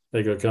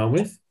they got going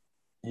with.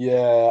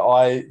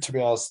 Yeah, to be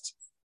honest,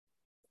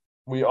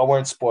 I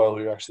won't spoil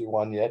who actually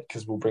won yet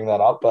because we'll bring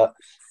that up. But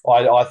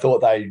I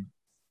thought they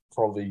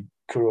probably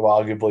could have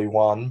arguably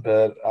won.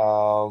 But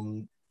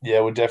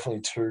we're definitely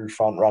two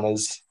front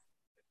runners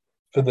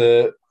for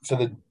the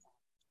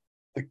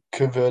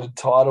converted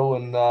title,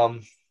 and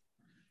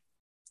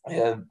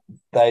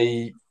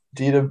they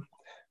did a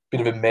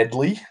bit of a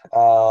medley.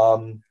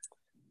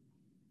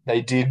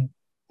 They did,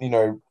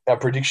 our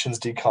predictions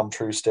did come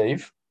true,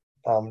 Steve.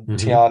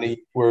 Tiani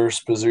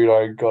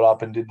Spizzuto got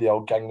up and did the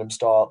old Gangnam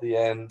Style at the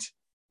end.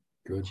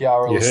 Good.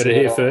 Chiara You heard it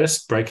here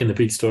first, breaking the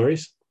big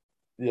stories.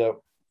 Yeah,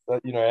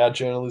 our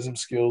journalism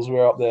skills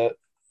were up there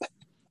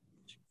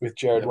with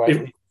Jared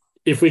Waitley.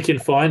 If we can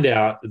find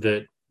out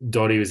that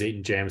Dottie was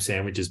eating jam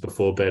sandwiches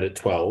before bed at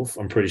 12,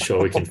 I'm pretty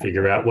sure we can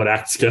figure out what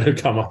act's going to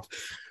come up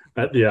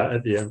at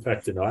the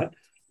Impact tonight.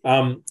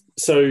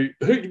 So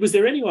who was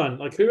there anyone,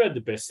 like, who had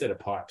the best set of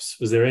pipes?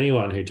 Was there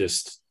anyone who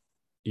just,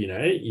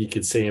 you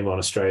could see him on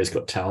Australia's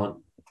Got Talent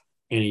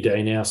any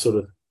day now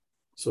sort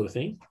of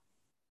thing?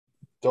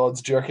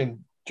 Dodds, do you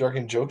reckon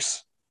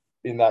Jukes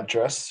in that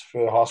dress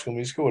for High School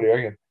Musical? What do you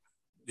reckon?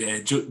 Yeah,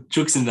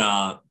 Jukes and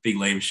Big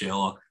Liam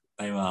Sherlock,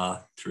 they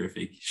were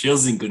terrific.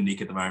 Shields is in good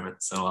nick at the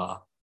moment, so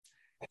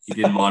he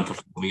didn't mind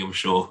performing, I'm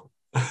sure.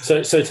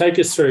 So take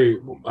us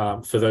through,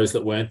 for those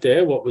that weren't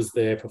there, what was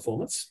their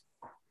performance?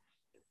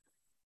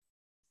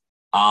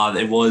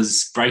 It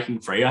was Breaking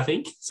Free, I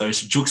think. So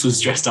Jukes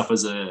was dressed up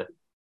as the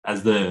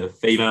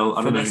female.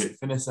 I don't know.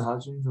 Vanessa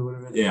Hudgens or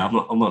whatever. Yeah,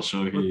 I'm not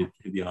sure who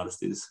the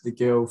artist is. The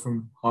girl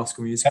from High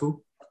School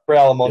Musical.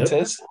 Briella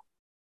Montez. Yep.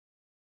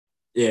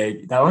 Yeah,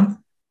 that one.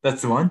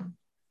 That's the one.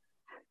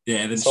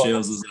 Yeah, then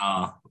Shields was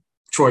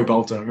Troy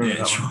Bolton.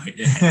 Yeah, Troy.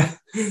 Yeah.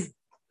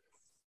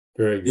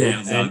 Very good.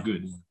 Yeah, it was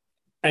good.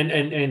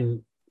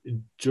 And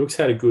Jukes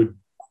had a good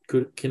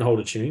can hold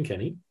a tune, can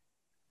he?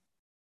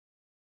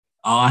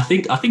 I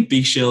think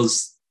Big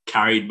Shells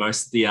carried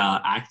most of the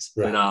act,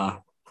 right.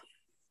 But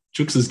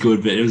Jukes was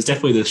good, but it was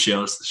definitely the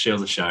Shells show.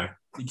 The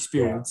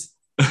experience.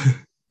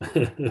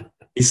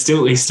 He's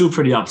still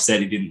pretty upset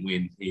he didn't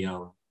win. He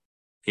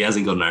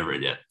hasn't gotten over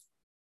it yet.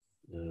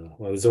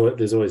 Well,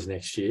 there's always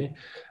next year.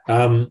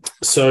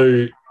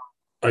 So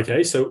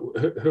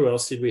who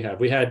else did we have?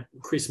 We had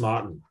Chris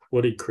Martin.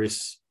 What did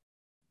Chris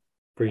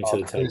bring to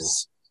the table?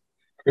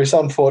 Chris,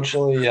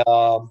 unfortunately,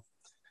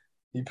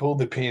 he pulled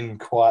the pin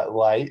quite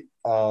late.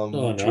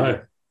 Due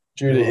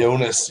to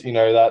illness,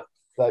 that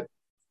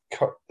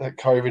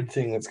COVID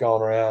thing that's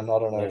going around. I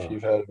don't know if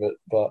you've heard of it,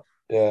 but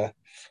yeah.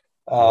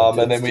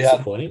 And then we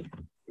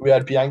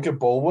had Bianca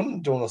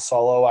Baldwin doing a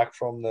solo act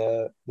from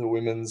the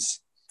women's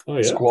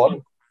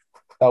squad.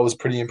 That was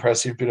pretty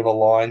impressive. Bit of a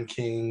Lion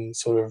King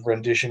sort of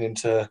rendition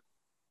into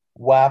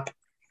WAP.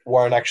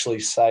 Won't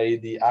actually say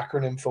the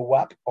acronym for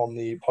WAP on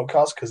the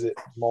podcast because it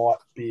might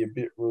be a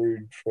bit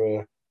rude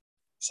for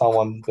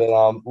someone. But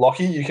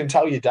Lachie, you can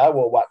tell your dad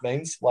what WAP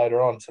means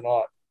later on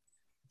tonight.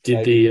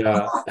 Did Cheers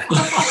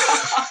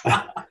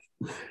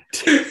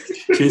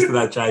for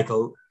that, Jake.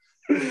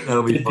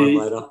 That'll be fun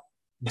later.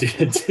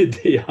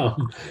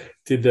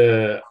 Did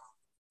the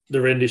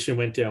rendition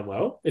went down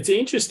well? It's an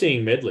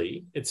interesting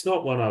medley. It's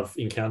not one I've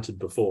encountered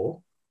before.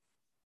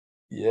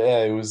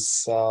 Yeah, it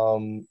was.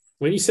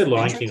 When you said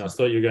Lion King, I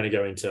thought you were going to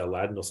go into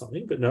Aladdin or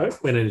something, but no,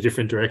 went in a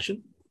different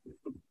direction.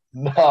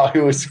 No,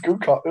 it was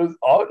good.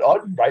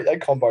 I'd rate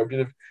that combo. A bit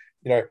of,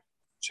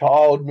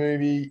 child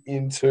movie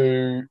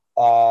into,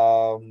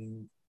 I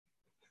don't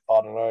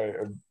know,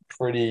 a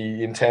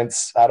pretty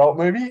intense adult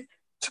movie.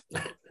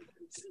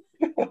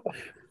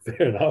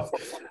 Fair enough.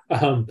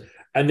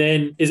 And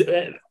then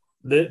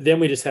Then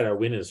we just had our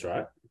winners,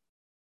 right?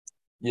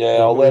 Yeah,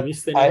 I'll we let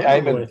missed anyone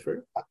all the way Eamon,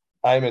 through.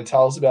 Eamon,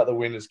 tell us about the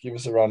winners. Give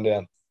us a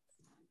rundown.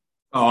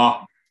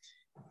 Oh,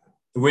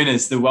 the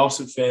winners, the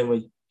Wilson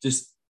family.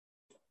 Just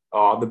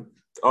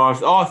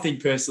I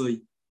think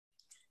personally,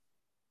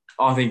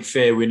 I think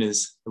fair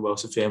winners, the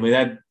Wilson family.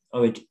 I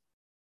think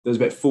there was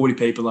about 40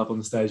 people up on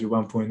the stage at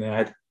one point. They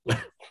had,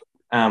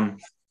 and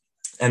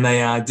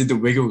they did the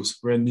Wiggles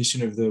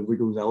rendition of the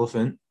Wiggles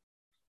elephant.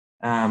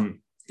 Had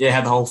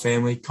the whole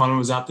family. Connor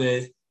was up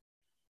there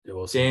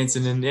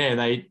dancing, and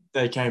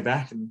they came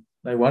back and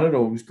they won it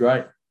all. It was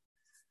great.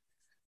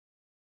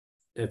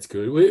 That's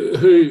good.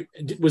 Who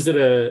was it?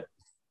 A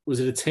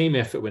team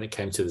effort when it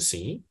came to the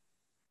singing?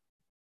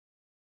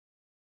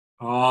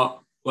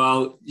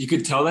 Well, you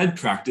could tell they'd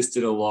practiced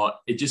it a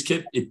lot. It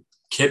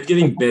kept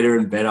getting better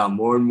and better.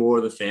 More and more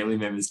of the family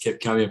members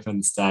kept coming up on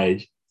the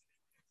stage.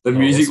 The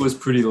music was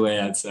pretty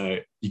loud, so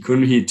you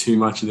couldn't hear too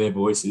much of their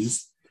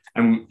voices.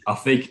 And I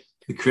think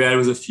the crowd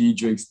was a few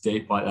drinks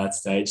deep by that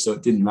stage, so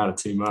it didn't matter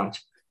too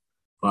much.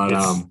 But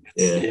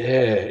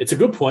it's a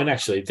good point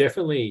actually.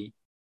 Definitely,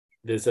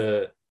 there's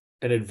an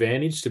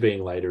advantage to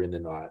being later in the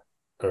night,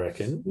 I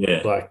reckon.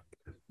 Yeah. Like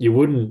it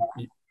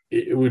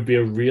would be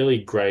a really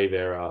grave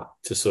error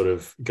to sort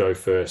of go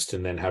first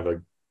and then have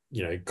a,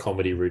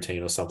 comedy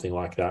routine or something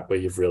like that where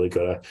you've really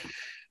got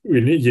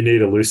you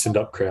need a loosened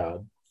up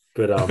crowd.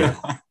 But I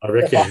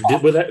reckon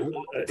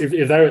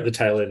if they were at the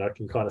tail end, I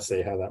can kind of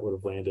see how that would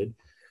have landed.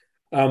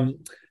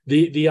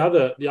 The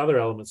other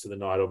elements of the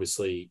night,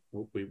 obviously,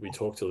 we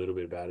talked a little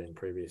bit about in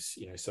previous,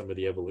 some of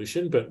the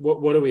evolution. But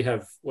what do we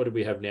have? What do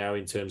we have now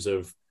in terms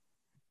of,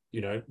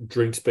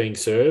 drinks being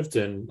served?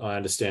 And I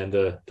understand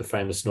the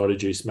famous Noddy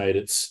Juice made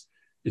its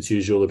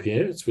usual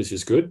appearance, which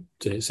is good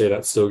to see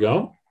that still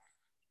going.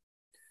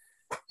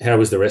 How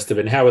was the rest of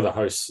it? And how were the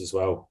hosts as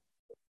well?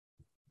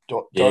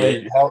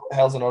 Dotty,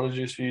 how's the Noddy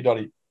Juice for you,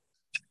 Dotty?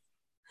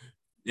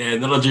 Yeah,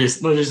 Noddy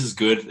Juice is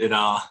good. It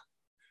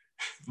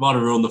might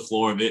have ruined the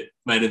floor a bit,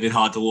 made it a bit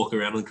hard to walk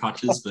around on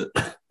crutches, but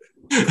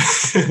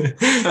it's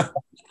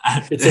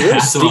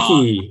a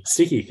very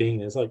sticky thing.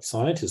 There's like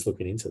scientists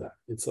looking into that.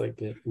 It's like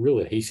a real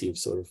adhesive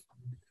sort of.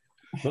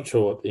 I'm not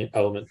sure what the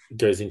element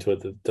goes into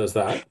it that does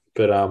that,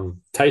 but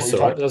tastes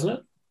all right, doesn't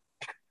it?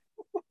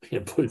 Yeah,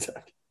 blue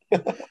tack.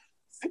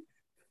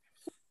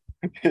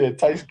 Yeah, it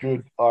tastes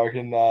good. I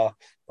reckon. They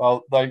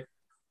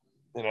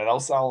were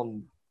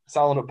selling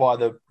it by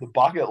the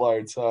bucket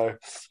load. So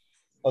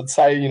I'd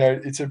say,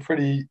 it's a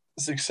pretty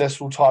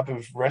successful type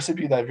of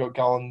recipe they've got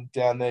going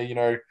down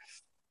there.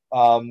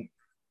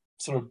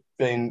 Sort of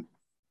been,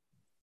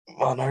 I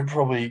don't know,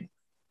 probably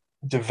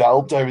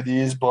developed over the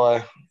years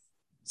by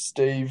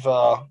Steve,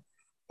 our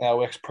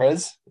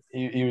ex-pres.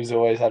 He was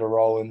always had a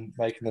role in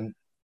making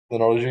the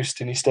Noddy Juice,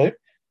 didn't he, Steve?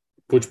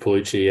 Butch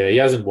Pulicci, yeah. He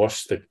hasn't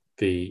washed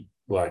the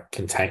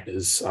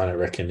containers, I don't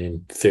reckon,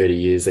 in 30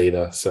 years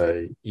either.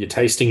 So you're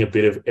tasting a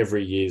bit of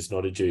every year's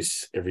Noddy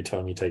Juice every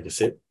time you take a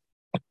sip.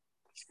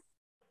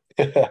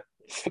 Yeah,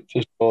 for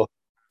sure.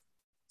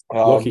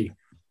 Lachie.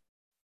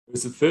 It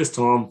was the first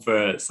time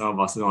for some of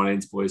us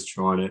 19s boys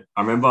trying it.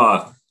 I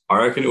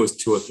reckon it was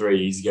 2 or 3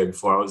 years ago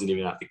before I wasn't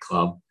even at the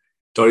club.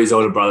 Dotty's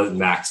older brother,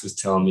 Max, was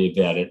telling me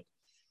about it.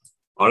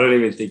 I don't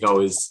even think I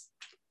was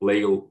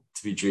legal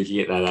to be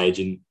drinking at that age,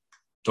 and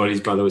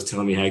Dotty's brother was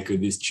telling me how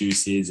good this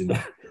juice is, and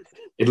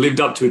it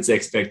lived up to its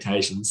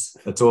expectations.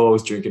 That's all I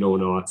was drinking all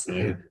night.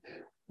 So.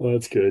 Well,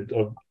 that's good.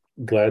 I'm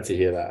glad to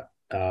hear that.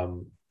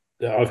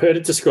 I've heard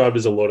it described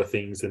as a lot of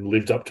things, and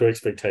lived up to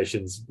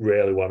expectations,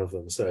 rarely one of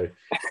them. So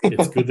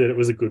it's good that it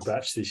was a good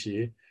batch this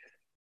year.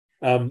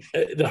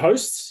 The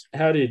hosts,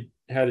 how did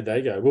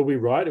they go? Were we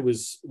right? It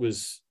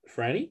was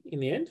Franny in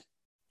the end?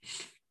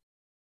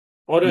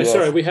 Oh, no,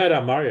 sorry. We had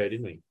Mario,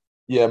 didn't we?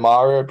 Yeah,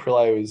 Mario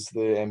Prile was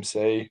the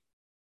MC.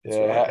 Yeah,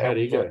 right. How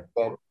did he go?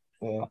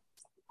 Yeah.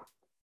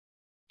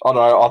 I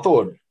know.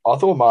 I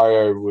thought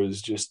Mario was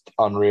just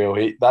unreal.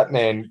 That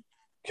man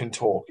can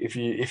talk. If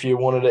you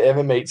wanted to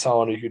ever meet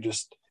someone who could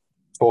just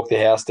talk the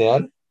house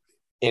down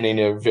and in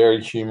a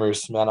very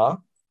humorous manner,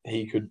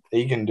 he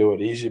can do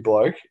it. He's your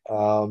bloke. I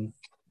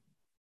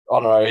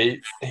don't know.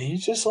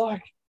 He's just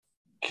like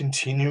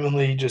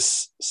continually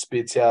just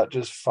spits out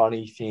just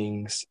funny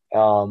things.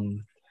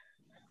 And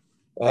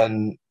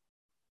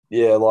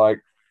yeah,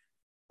 like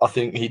I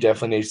think he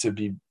definitely needs to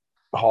be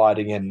hired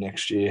again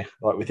next year,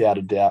 like without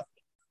a doubt.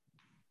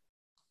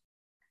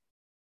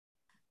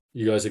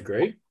 You guys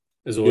agree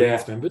as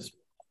audience members?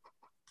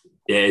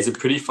 Yeah, he's a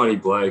pretty funny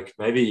bloke.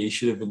 Maybe he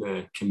should have been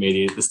a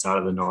comedian at the start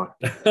of the night.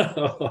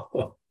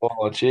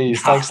 Oh,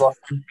 geez. Thanks a lot.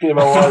 Give a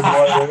low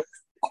blow.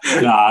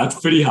 Nah, it's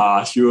pretty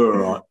harsh. You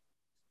were all right.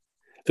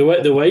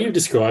 The way you've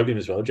described him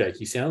as well, Jake,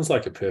 he sounds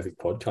like a perfect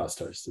podcast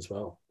host as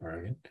well, I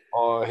reckon.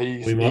 Oh,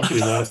 we might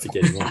have to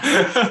get him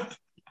on.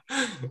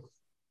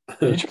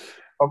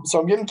 So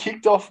I'm getting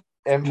kicked off.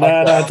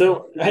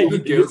 No. Hey,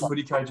 good girls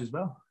footy coach as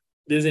well.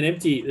 There's an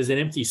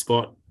empty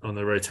spot on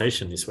the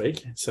rotation this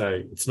week,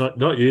 so it's not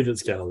you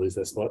that's going to lose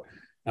that spot.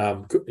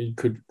 It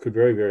could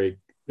very, very,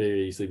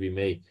 very easily be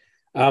me.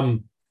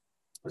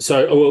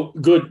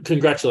 Good.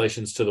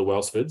 Congratulations to the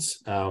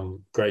Welsfords.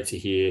 Great to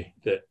hear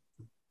that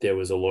there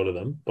was a lot of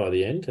them by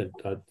the end, and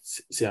it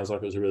sounds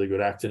like it was a really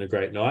good act and a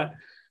great night.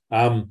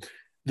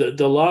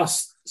 The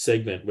last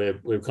segment where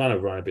we've kind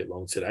of run a bit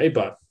long today,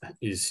 but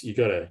is you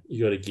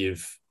gotta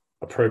give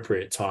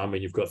appropriate time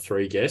when you've got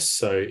three guests,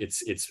 so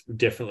it's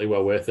definitely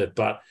well worth it.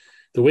 But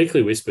the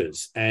weekly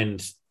whispers,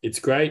 and it's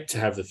great to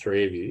have the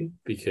three of you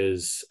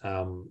because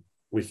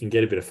we can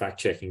get a bit of fact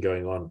checking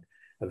going on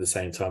at the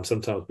same time.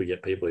 Sometimes we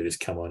get people who just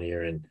come on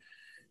here and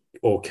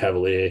all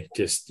cavalier,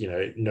 just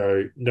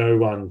no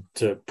one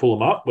to pull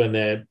them up when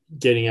they're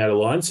getting out of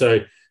line. So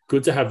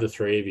good to have the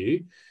three of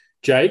you.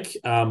 Jake,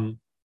 given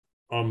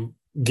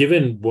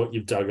what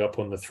you've dug up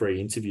on the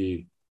three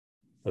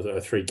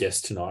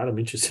guests tonight, I'm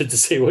interested to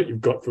see what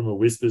you've got from a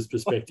Whispers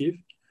perspective.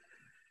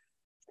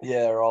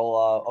 Yeah,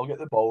 I'll get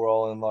the ball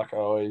rolling like I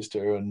always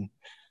do, and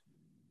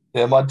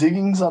yeah, my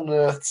digging's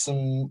unearthed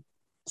some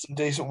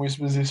decent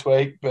whispers this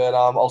week. But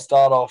I'll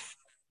start off.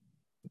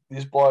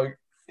 This bloke,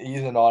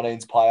 he's a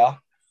U19s player.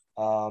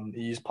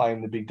 He's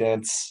playing the big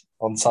dance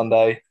on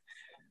Sunday.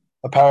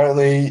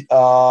 Apparently,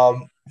 a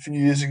few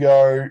years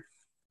ago,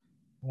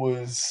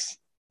 was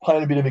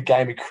playing a bit of a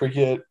game of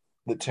cricket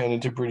that turned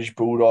into British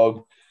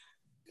Bulldog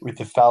with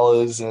the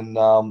fellas, and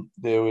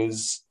there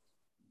was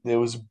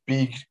a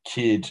big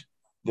kid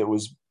that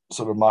was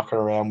sort of mucking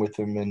around with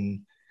him,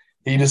 and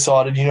he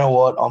decided, you know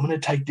what, I'm going to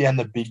take down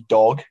the big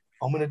dog.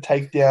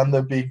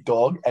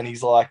 And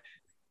he's like,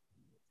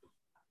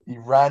 he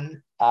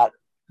ran at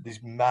this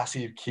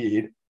massive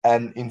kid,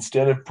 and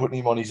instead of putting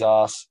him on his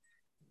ass,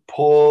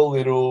 poor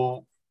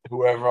little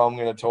whoever I'm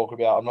going to talk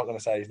about, I'm not going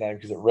to say his name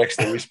because it wrecks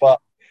the whisper,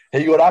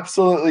 he got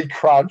absolutely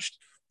crunched,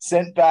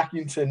 sent back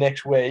into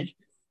next week,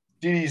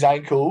 did his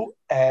ankle,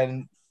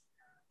 and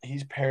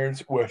his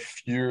parents were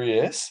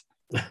furious.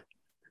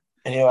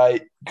 Anyway,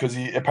 because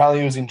he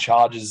apparently was in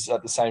charges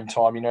at the same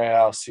time. You know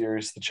how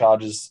serious the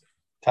charges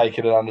take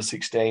it at under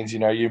 16s. You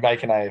know, you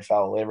make an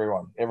AFL.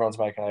 Everyone's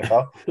making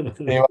AFL.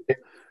 Anyway,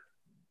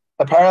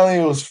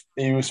 apparently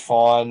he was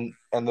fine,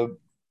 and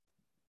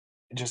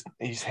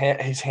he's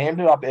hammed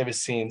it up ever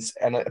since.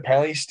 And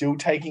apparently he's still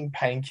taking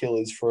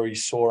painkillers for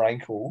his sore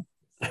ankle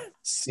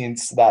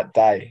since that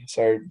day.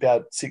 So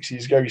about 6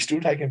 years ago, he's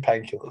still taking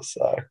painkillers.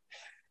 So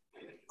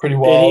pretty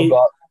wild,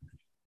 but.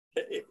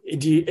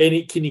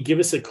 Can you give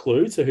us a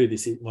clue to who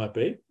this might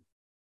be?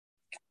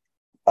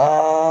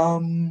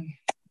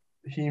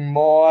 He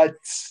might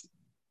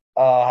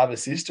have a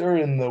sister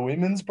in the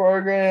women's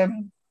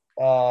program.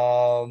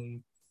 Yeah,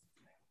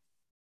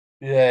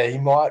 he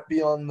might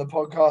be on the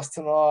podcast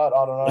tonight.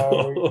 I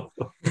don't know.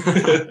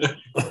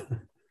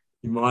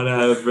 You might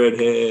have red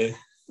hair.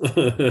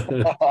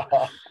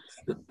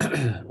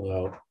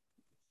 Well,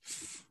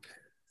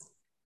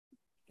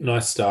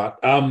 nice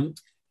start.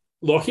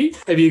 Lachie,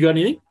 have you got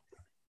anything?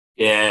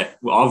 Yeah,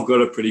 well, I've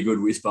got a pretty good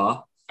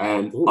whisper,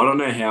 and I don't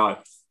know how it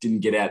didn't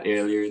get out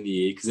earlier in the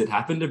year because it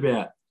happened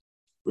about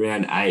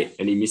round 8,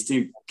 and he missed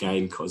a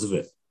game because of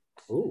it.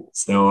 Ooh.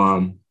 So,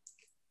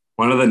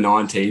 one of the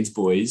U19s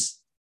boys,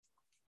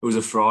 it was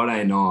a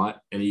Friday night,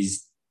 and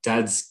his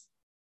dad's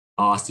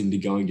asked him to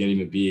go and get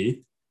him a beer.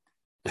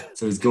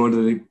 So he's gone to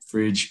the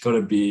fridge, got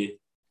a beer,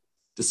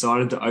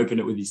 decided to open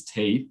it with his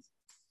teeth.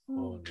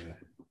 Oh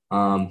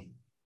no!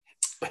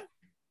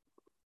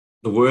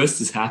 The worst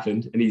has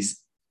happened, and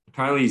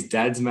apparently his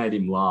dad's made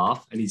him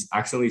laugh, and he's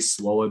accidentally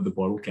swallowed the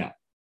bottle cap.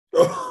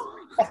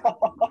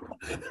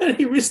 And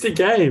he missed a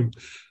game.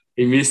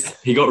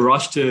 He got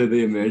rushed to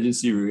the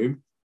emergency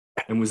room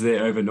and was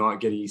there overnight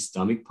getting his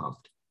stomach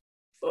pumped.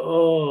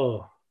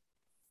 Oh.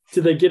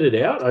 Did they get it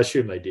out? I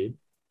assume they did.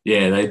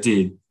 Yeah, they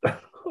did. I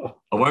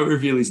won't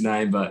reveal his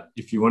name, but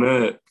if you want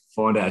to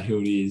find out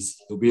who it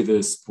is, he'll be at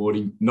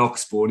the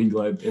Knox Sporting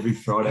Globe every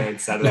Friday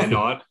and Saturday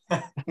night.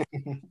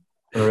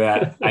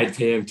 Around 8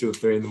 p.m. till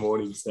 3 in the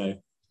morning. So,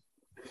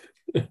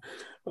 I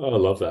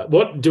love that.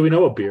 What do we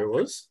know what beer it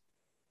was?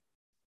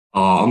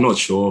 Oh, I'm not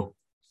sure.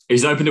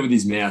 He's opened it with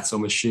his mouth, so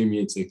I'm assuming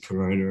it's a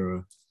Corona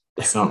or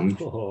something.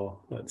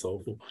 Oh, that's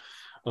awful.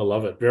 I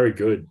love it. Very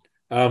good.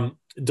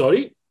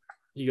 Dottie,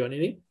 you got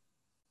anything?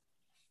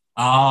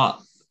 I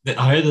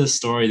heard the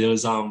story. There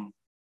was a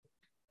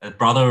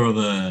brother of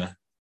an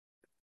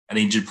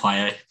injured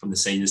player from the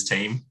seniors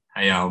team.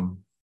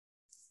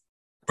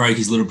 Broke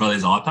his little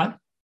brother's iPad.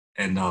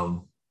 And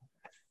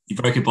he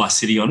broke it by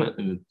sitting on it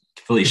and it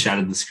completely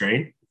shattered the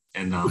screen.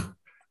 And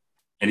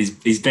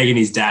he's begging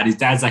his dad. His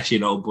dad's actually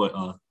an old boy.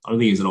 I don't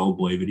think he was an old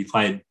boy, but he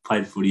played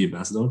footy at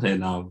Macedon.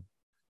 And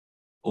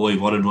all he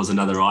wanted was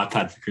another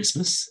iPad for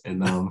Christmas.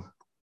 And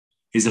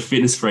he's a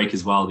fitness freak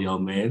as well, the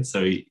old man.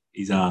 So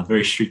he's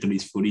very strict on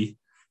his footy.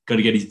 Got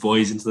to get his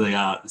boys into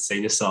the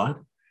senior side.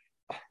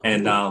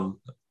 And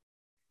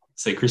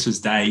so Christmas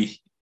Day,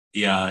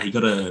 he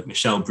got a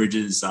Michelle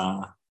Bridges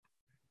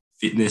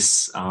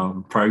fitness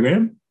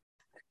program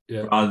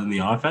rather than the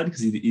iPad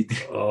because he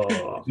didn't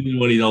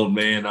want his old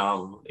man,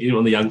 he didn't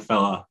want the young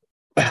fella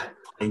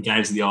playing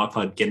games on the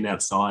iPad, getting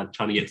outside,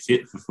 trying to get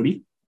fit for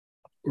footy.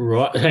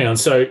 Right. Hang on.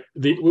 So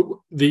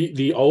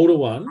the older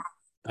one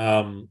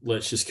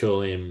Let's just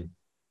call him,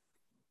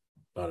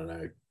 I don't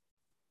know.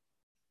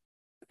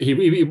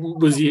 He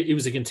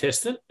was a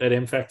contestant at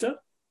M Factor.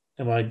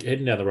 Am I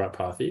heading down the right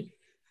path here?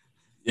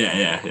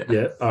 Yeah.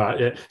 Yeah. All right.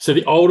 Yeah. So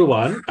the older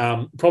one,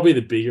 probably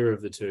the bigger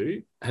of the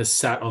two, has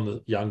sat on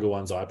the younger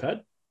one's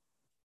iPad.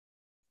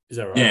 Is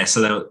that right? Yeah,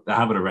 so they're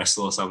having a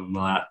wrestle or something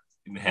like that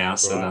in the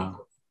house. Right. And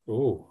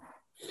Oh,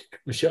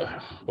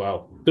 Michelle.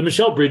 Wow. The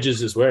Michelle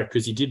Bridges has worked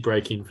because he did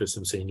break in for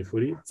some senior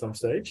footy at some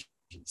stage.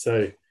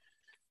 So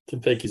can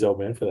thank his old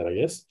man for that, I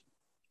guess.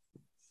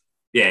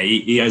 yeah,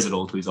 he owes it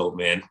all to his old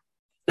man.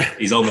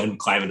 His old man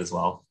claim it as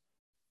well.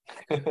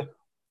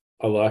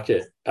 I like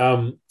it.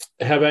 How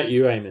about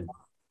you, Eamon?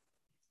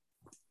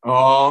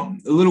 A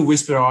little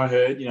whisper I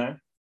heard,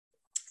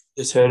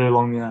 just heard it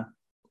along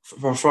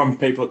from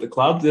people at the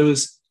club. There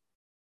was,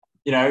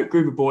 a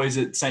group of boys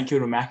at St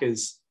Kilda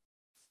Macca's,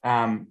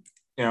 on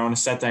a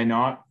Saturday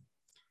night,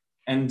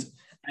 and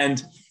they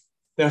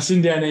were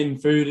sitting down eating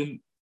food, and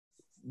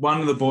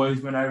one of the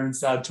boys went over and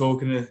started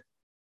talking to,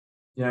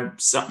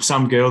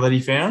 some girl that he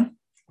found,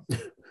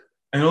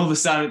 and all of a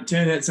sudden it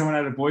turned out someone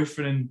had a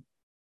boyfriend, and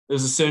there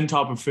was a certain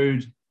type of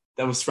food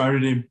that was thrown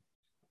at him,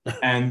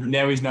 and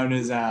now he's known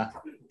as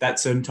that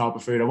certain type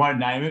of food. I won't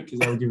name it because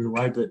that would give it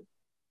away, but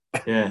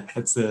yeah,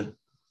 that's the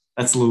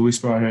little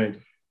whisper I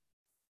heard.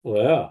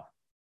 Wow.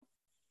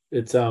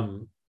 It's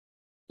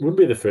wouldn't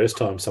be the first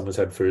time someone's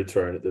had food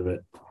thrown at them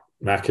at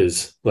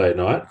Macca's late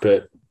night,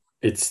 but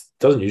it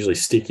doesn't usually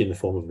stick in the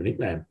form of a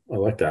nickname. I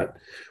like that.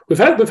 We've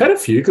had a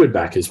few good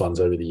Macca's ones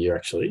over the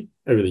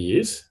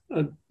years.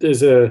 I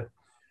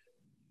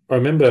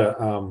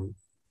remember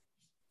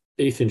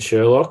Ethan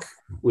Sherlock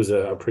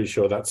I'm pretty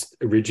sure that's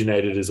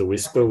originated as a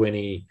whisper when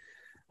he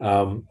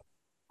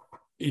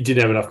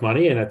didn't have enough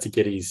money and had to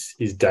get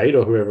his date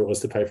or whoever it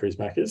was to pay for his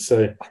Macca's.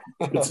 So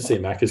good to see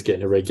Macca's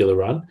getting a regular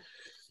run.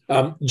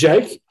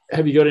 Jake,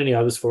 have you got any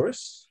others for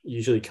us? You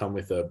usually come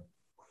with a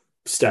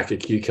stack of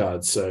cue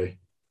cards, so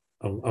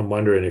I'm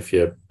wondering if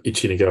you're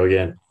itching to go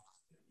again.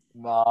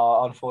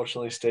 No,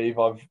 unfortunately, Steve,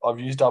 I've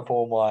used up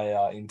all my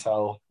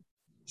intel,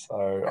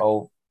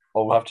 so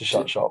I'll have to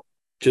shut shop.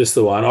 Just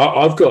the one.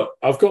 I've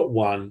got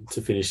one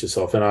to finish this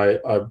off, and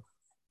I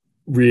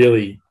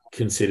really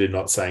considered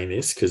not saying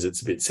this because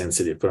it's a bit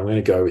sensitive, but I'm going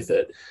to go with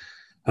it.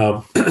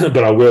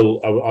 But I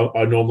will.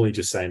 I normally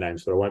just say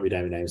names, but I won't be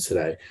naming names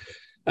today.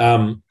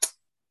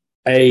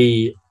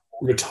 A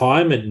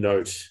retirement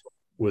note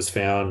was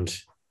found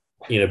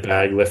in a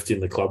bag left in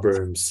the club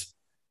rooms.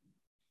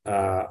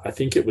 I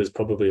think it was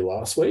probably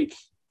last week,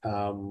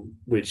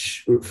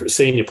 which for a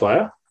senior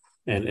player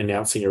and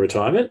announcing a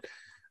retirement.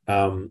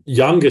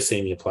 Younger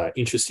senior player,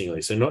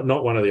 interestingly. So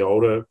not one of the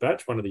older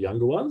batch, one of the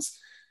younger ones.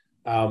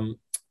 There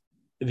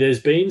was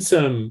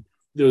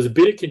a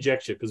bit of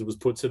conjecture because it was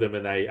put to them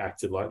and they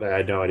acted like they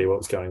had no idea what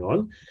was going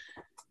on.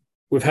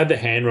 We've had the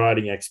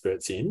handwriting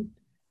experts in,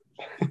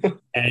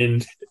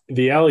 and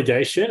the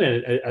allegation,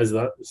 and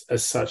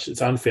as such,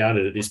 it's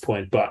unfounded at this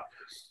point, but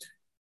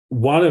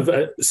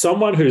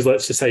someone who's,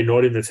 let's just say,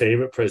 not in the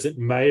team at present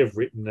may have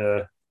written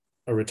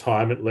a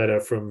retirement letter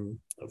for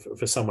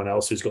someone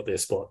else who's got their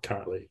spot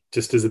currently,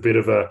 just as a bit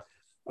of a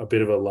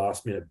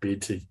last minute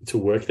bid to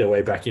work their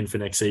way back in for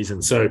next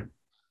season. So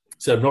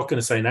I'm not going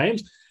to say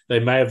names. They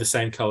may have the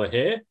same color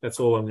hair.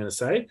 That's all I'm going to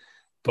say.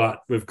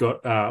 But we've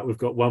got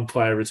one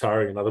player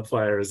retiring, another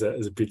player as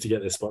a bid to get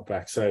their spot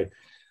back. So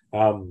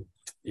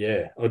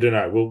yeah, I don't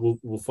know.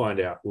 We'll find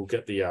out. We'll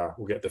get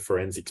the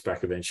forensics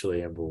back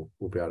eventually, and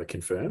we'll be able to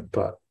confirm.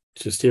 But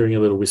just hearing a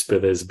little whisper,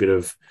 there's a bit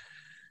of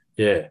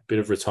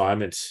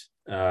retirement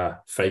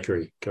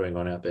fakery going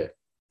on out there.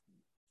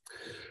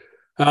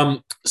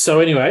 So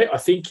anyway, I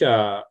think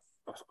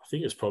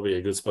it's probably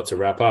a good spot to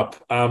wrap up.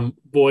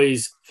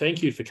 Boys,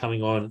 thank you for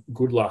coming on.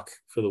 Good luck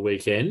for the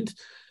weekend.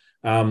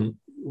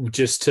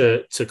 Just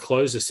to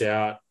close us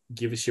out,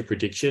 give us your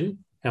prediction.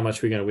 How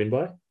much we're going to win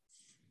by?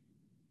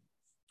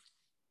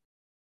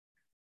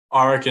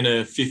 I reckon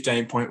a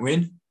 15-point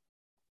win.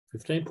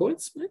 15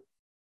 points, mate?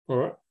 All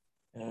right.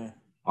 Yeah.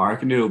 I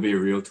reckon it'll be a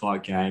real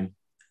tight game,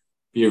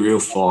 be a real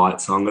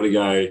fight. So I'm going to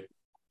go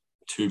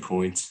 2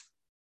 points.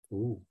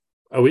 Ooh.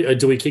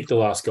 Do we kick the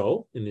last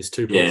goal in this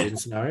 2 points in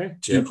scenario?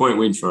 2 point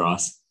win for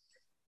us.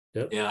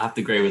 Yep. Yeah, I have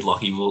to agree with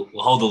Lachie. We'll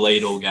hold the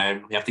lead all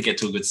game. We have to get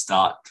to a good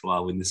start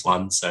to win this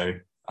one. So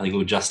I think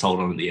we'll just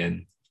hold on at the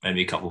end,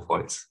 maybe a couple of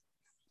points.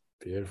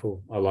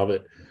 Beautiful. I love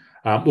it.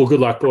 Well, good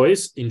luck,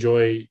 boys.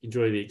 Enjoy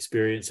the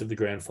experience of the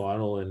grand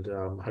final, and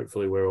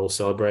hopefully we're all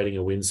celebrating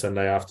a win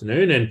Sunday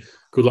afternoon. And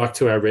good luck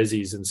to our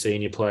resis and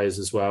senior players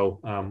as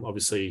well.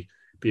 Obviously,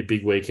 be a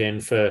big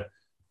weekend for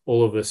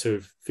all of us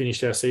who've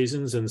finished our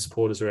seasons and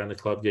supporters around the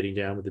club getting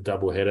down with the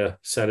double header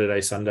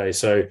Saturday, Sunday.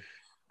 So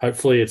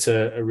hopefully it's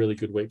a really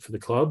good week for the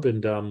club,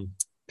 and a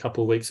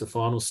couple of weeks of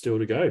finals still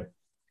to go.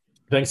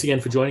 Thanks again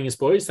for joining us,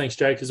 boys. Thanks,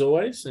 Jake, as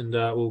always, and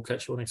we'll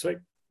catch you all next week.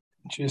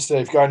 Cheers,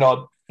 Steve. Go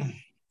Nod.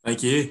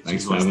 Thank you.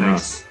 Thanks for having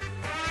us.